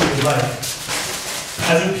well as she would like,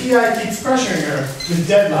 as her PI keeps pressuring her with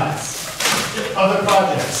deadlines, other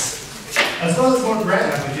projects, as well as more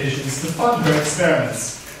grant applications to fund her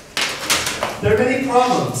experiments. There are many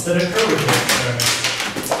problems that occur with her experiments.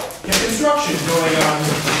 There's construction going on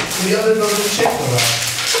in the other building shape the lab,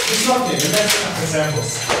 disrupting and messing up her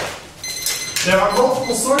samples. There are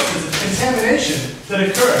multiple sources of contamination that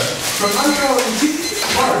occur from unknown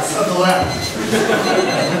parts of the lab.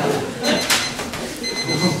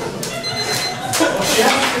 She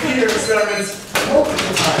has to repeat her experiments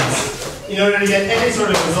multiple times in order to get any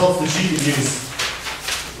sort of results that she can use.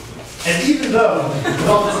 And even though, with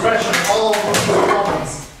all this pressure, all of these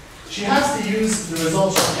problems, She has to use the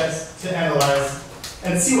results she gets to analyze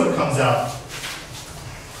and see what comes out.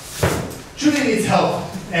 Julia needs help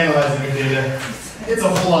analyzing her data. It's a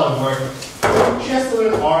whole lot of work. She has to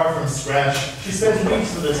learn R from scratch. She spends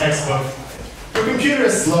weeks with a textbook. Her computer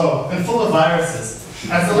is slow and full of viruses,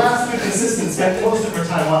 as the last week assistant spent most of her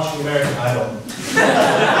time watching American Idol.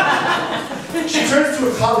 She turns to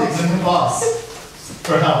her colleagues and her boss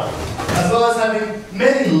for help, as well as having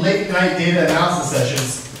many late-night data analysis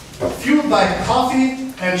sessions, fueled by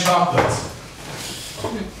coffee and chocolate.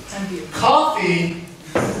 Coffee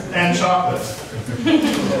and chocolate.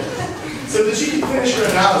 So that she can finish her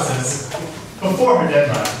analysis before her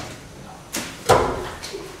deadline.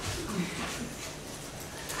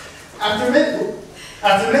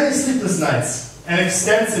 After many sleepless nights and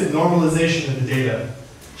extensive normalization of the data,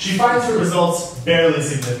 she finds her results barely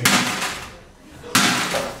significant.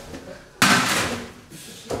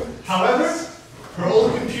 However, her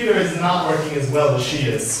old computer is not working as well as she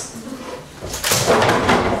is.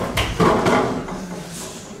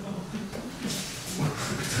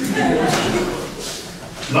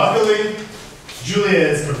 Luckily, Julia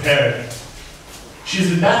is prepared. She's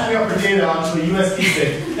been backing up her data onto a USB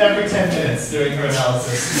stick every 10 minutes during her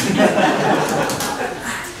analysis.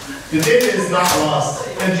 The data is not lost,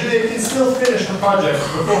 and Julia can still finish her project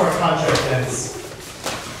before her contract ends.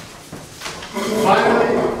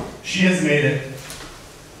 Finally, she has made it.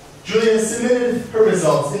 Julia has submitted her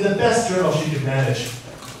results in the best journal she could manage.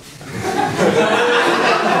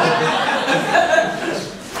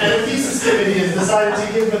 And a thesis committee has decided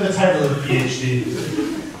to give her the title of PhD.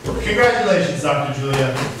 Congratulations, Dr.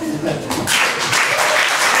 Julia.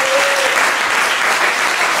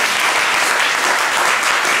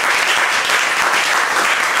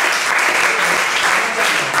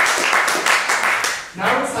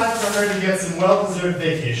 Now it's time for her to get some well-deserved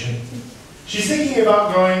vacation. She's thinking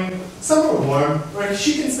about going somewhere warm where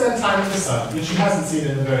she can spend time in the sun, which she hasn't seen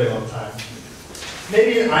in a very long time.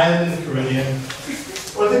 Maybe an island in the Caribbean,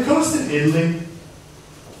 or the coast of Italy.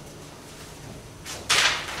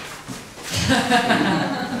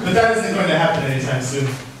 But that isn't going to happen anytime soon.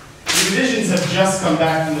 The revisions have just come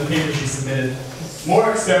back from the paper she submitted.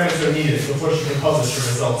 More experiments are needed before she can publish her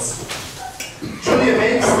results. Julia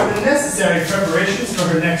makes the necessary preparations for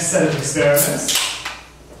her next set of experiments.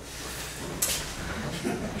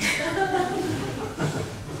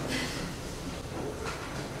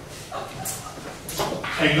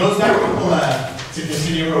 And goes back to the lab to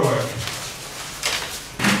continue her work.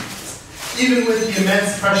 Even with the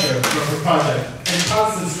immense pressure of her project and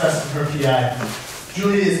constant stress from her PI,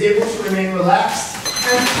 Julia is able to remain relaxed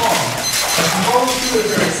and calm as she follows through with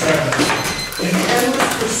her experiments in the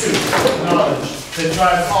endless pursuit of knowledge that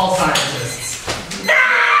drives all scientists.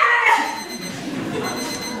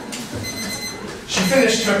 She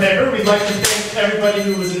finished her paper. We'd like to thank everybody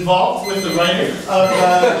who was involved with the writing of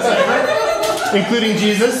the paper, including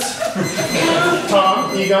Jesus,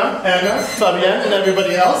 Tom, Egon, Anna, Fabienne, and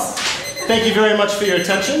everybody else. Thank you very much for your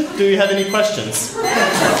attention. Do you have any questions?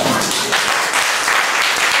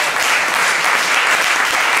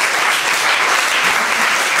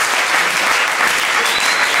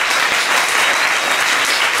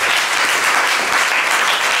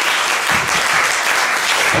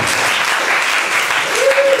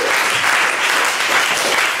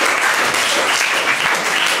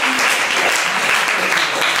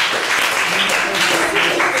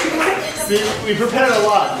 We prepared a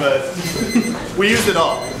lot, but we used it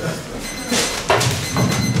all.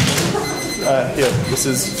 Here, this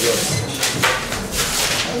is yours.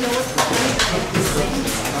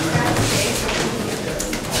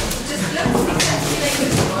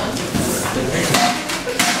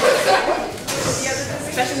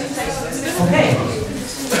 Okay.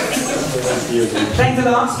 Thanks a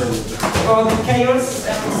lot for the chaos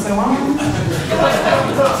and so on.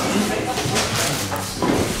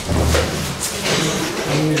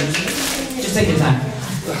 Just take your time.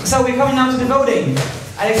 So we're coming now to the voting.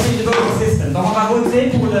 I'll explain the voting system. Donc on va voter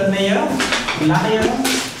pour le meilleur, la meilleure.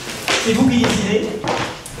 C'est vous qui décidez.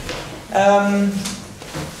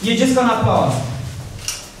 You're just gonna applause.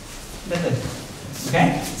 That's it.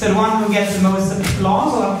 Okay? So the one who gets the most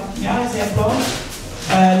applause, or yeah, I say applause.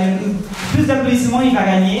 Plus d'applaudissements, il va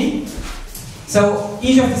gagner. So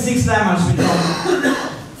each of the 6 slammers will come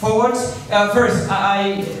forward. First,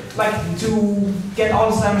 I like to get all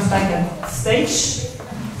the slammers back at stage.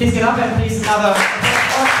 Please get up and please another.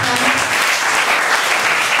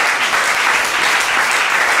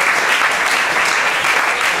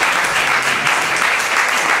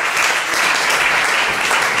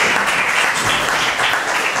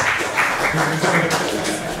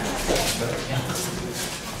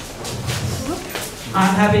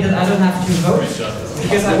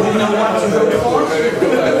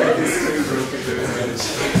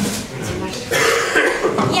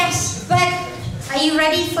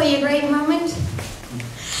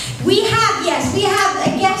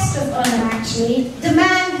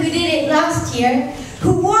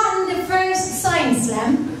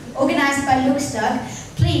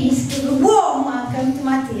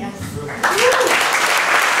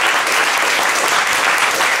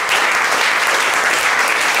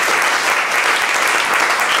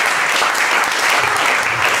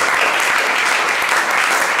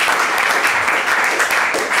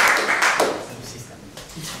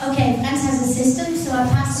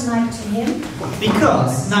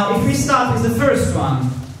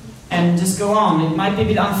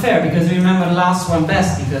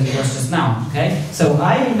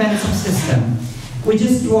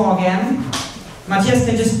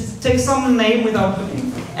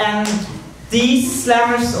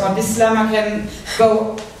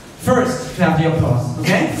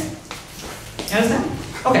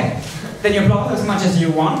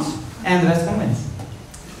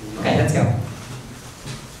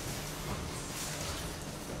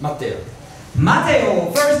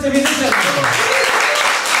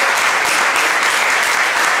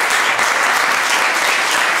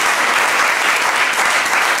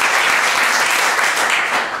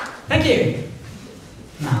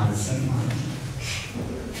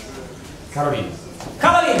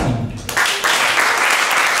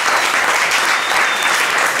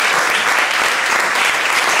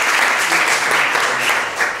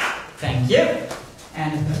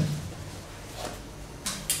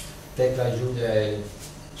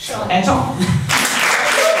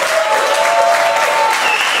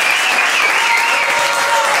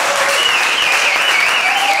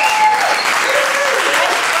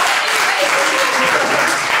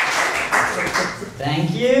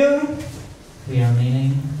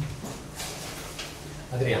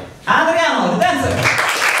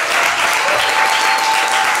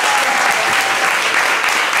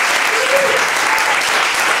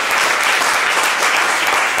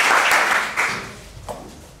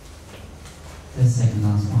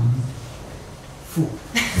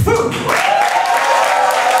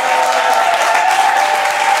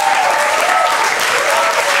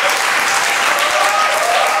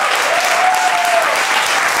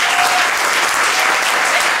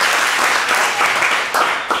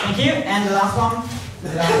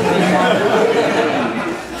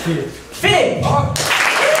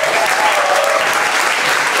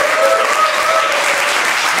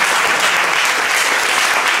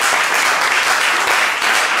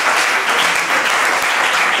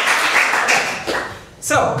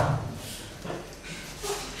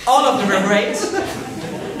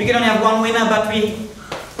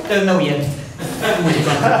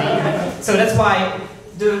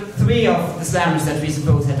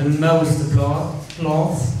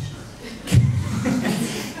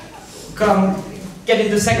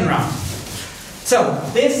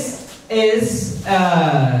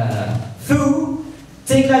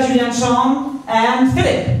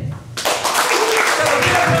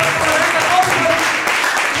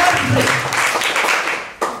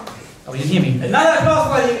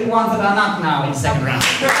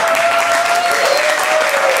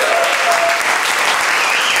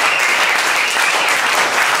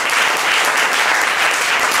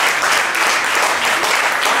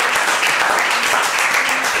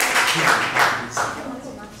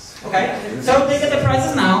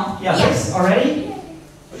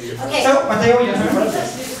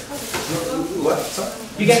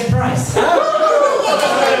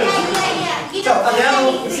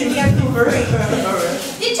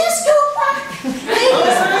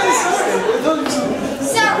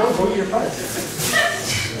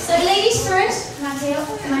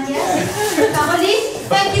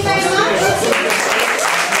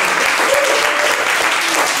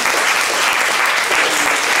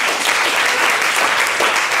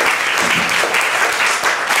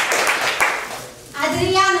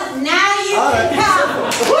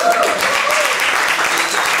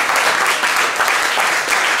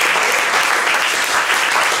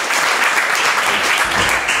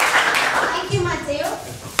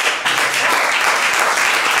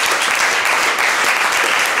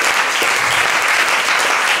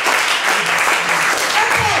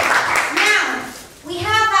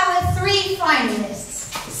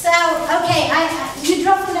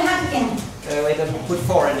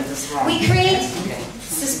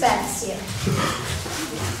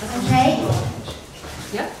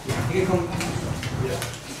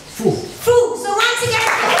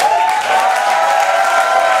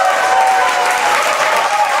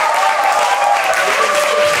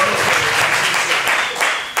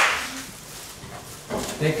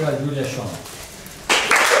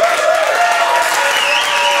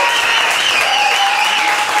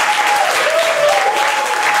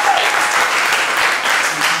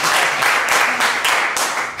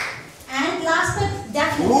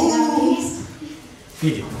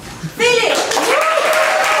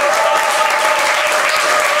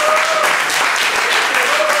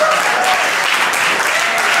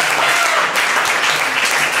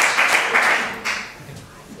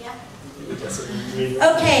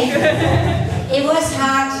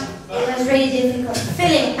 really difficult.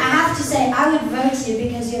 Philip, I have to say, I would vote you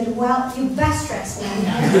because you're you're best dressed man.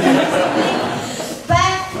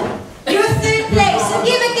 But you're third place, so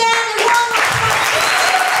give again a warm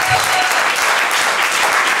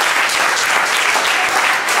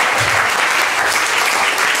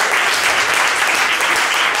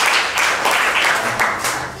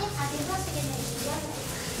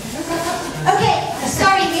Okay,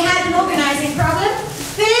 sorry, we had an organizing problem.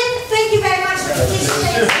 Philip, thank you very much for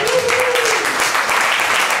participating.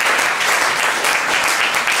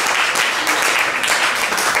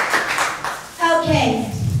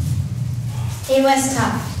 Okay, it was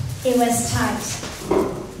tough, it was tight,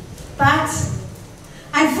 but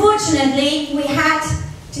unfortunately we had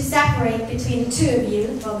to separate between the two of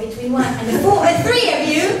you, or between one and the three of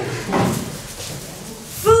you.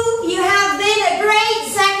 Fu, you have been a great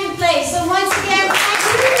second place, so once again, thank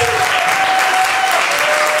you.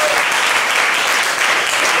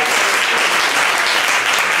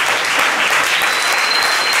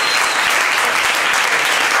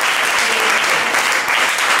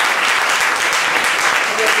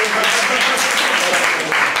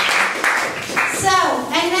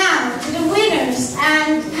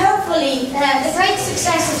 The great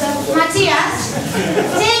successes of Matthias,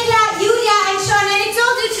 Tekla, Julia, and Sean, and it's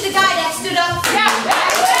all due to the guy that stood up. Yeah.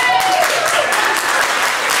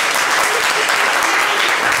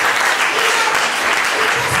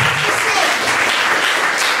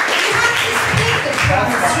 You have to split the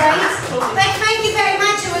prize, right? But thank you very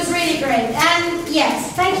much, it was really great. And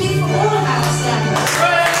yes, thank you for all of our slammers.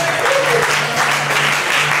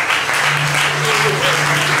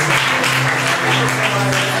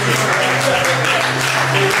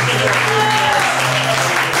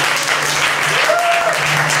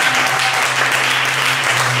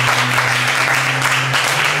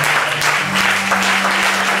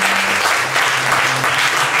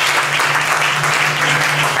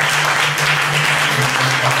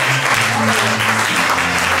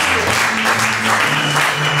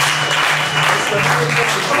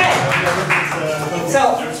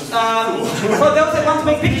 For those that want to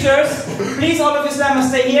make pictures, please all of you slammers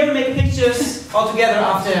stay here, make pictures all together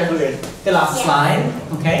after the last slide.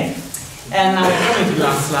 Okay? And now we're coming to the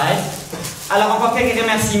last slide. Alors encore quelques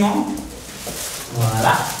remerciements.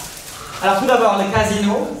 Voilà. Alors tout d'abord le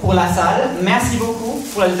casino pour la salle. Merci beaucoup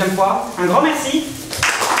pour la deuxième fois. Un grand merci.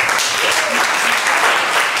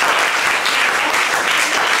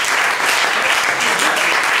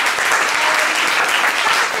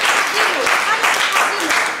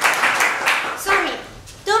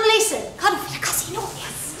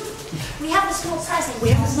 We have a small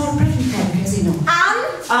present for the casino.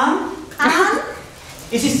 Anne?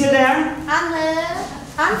 Is she still there?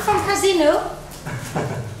 Anne from casino.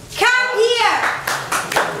 Come here!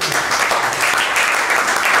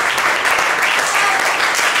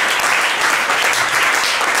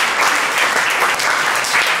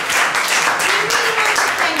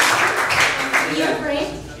 Your brain?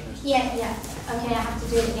 Yeah. Okay, I have to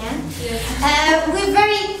do it again.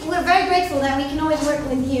 We're very grateful that we can always work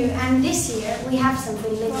with you, and this year we have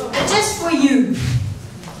something little just for you.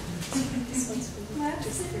 This one's for you.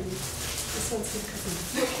 Just for you. This one's for cousin.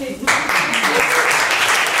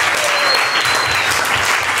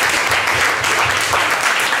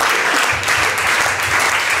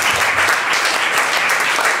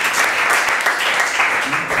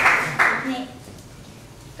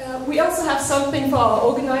 We also have something for our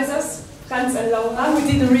organizers, Franz and Laura, who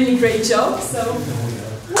did a really great job. So.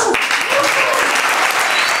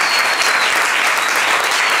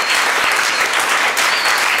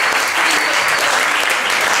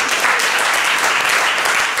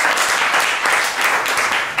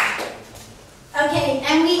 Okay,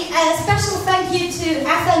 and a special thank you to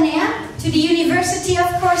Athenaea, to the university, of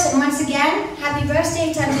course, and once again, happy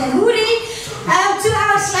birthday to Hudi. To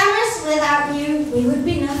our slammers, without you, we would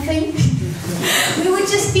be nothing. We would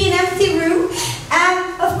just be an empty room.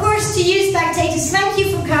 Of course, to you spectators, thank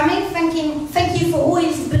you for coming. Thank you for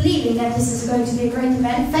always believing that this is going to be a great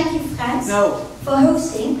event. Thank you, Franz, for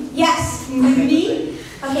hosting. Yes, Rudy.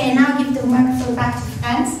 Okay, now give the microphone back to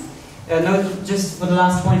Franz. No, just for the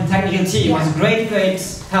last point, the technical team was great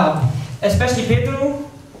help. Especially Pedro.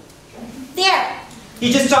 There.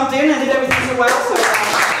 He just jumped in and did everything so well. So,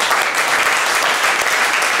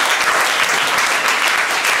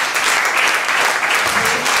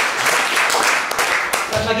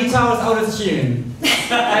 but my guitar was out of tune.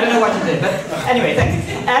 I don't know what you did, but anyway, thanks.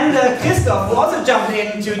 And Christoph, who also jumped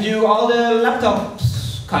in to do all the laptop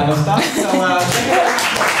kind of stuff. So,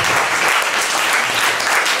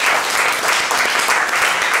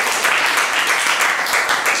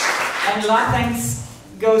 and last thanks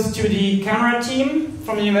goes to the camera team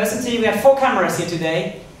from the university. We have 4 cameras here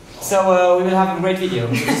today, so we will have a great video.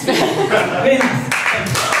 Really nice. Thank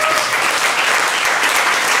you.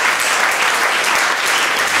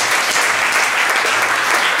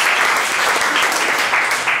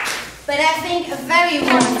 But I think a very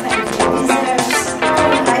warm thank you deserves a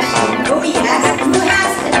question. Oh yes, who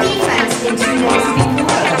has a defense in 2 days?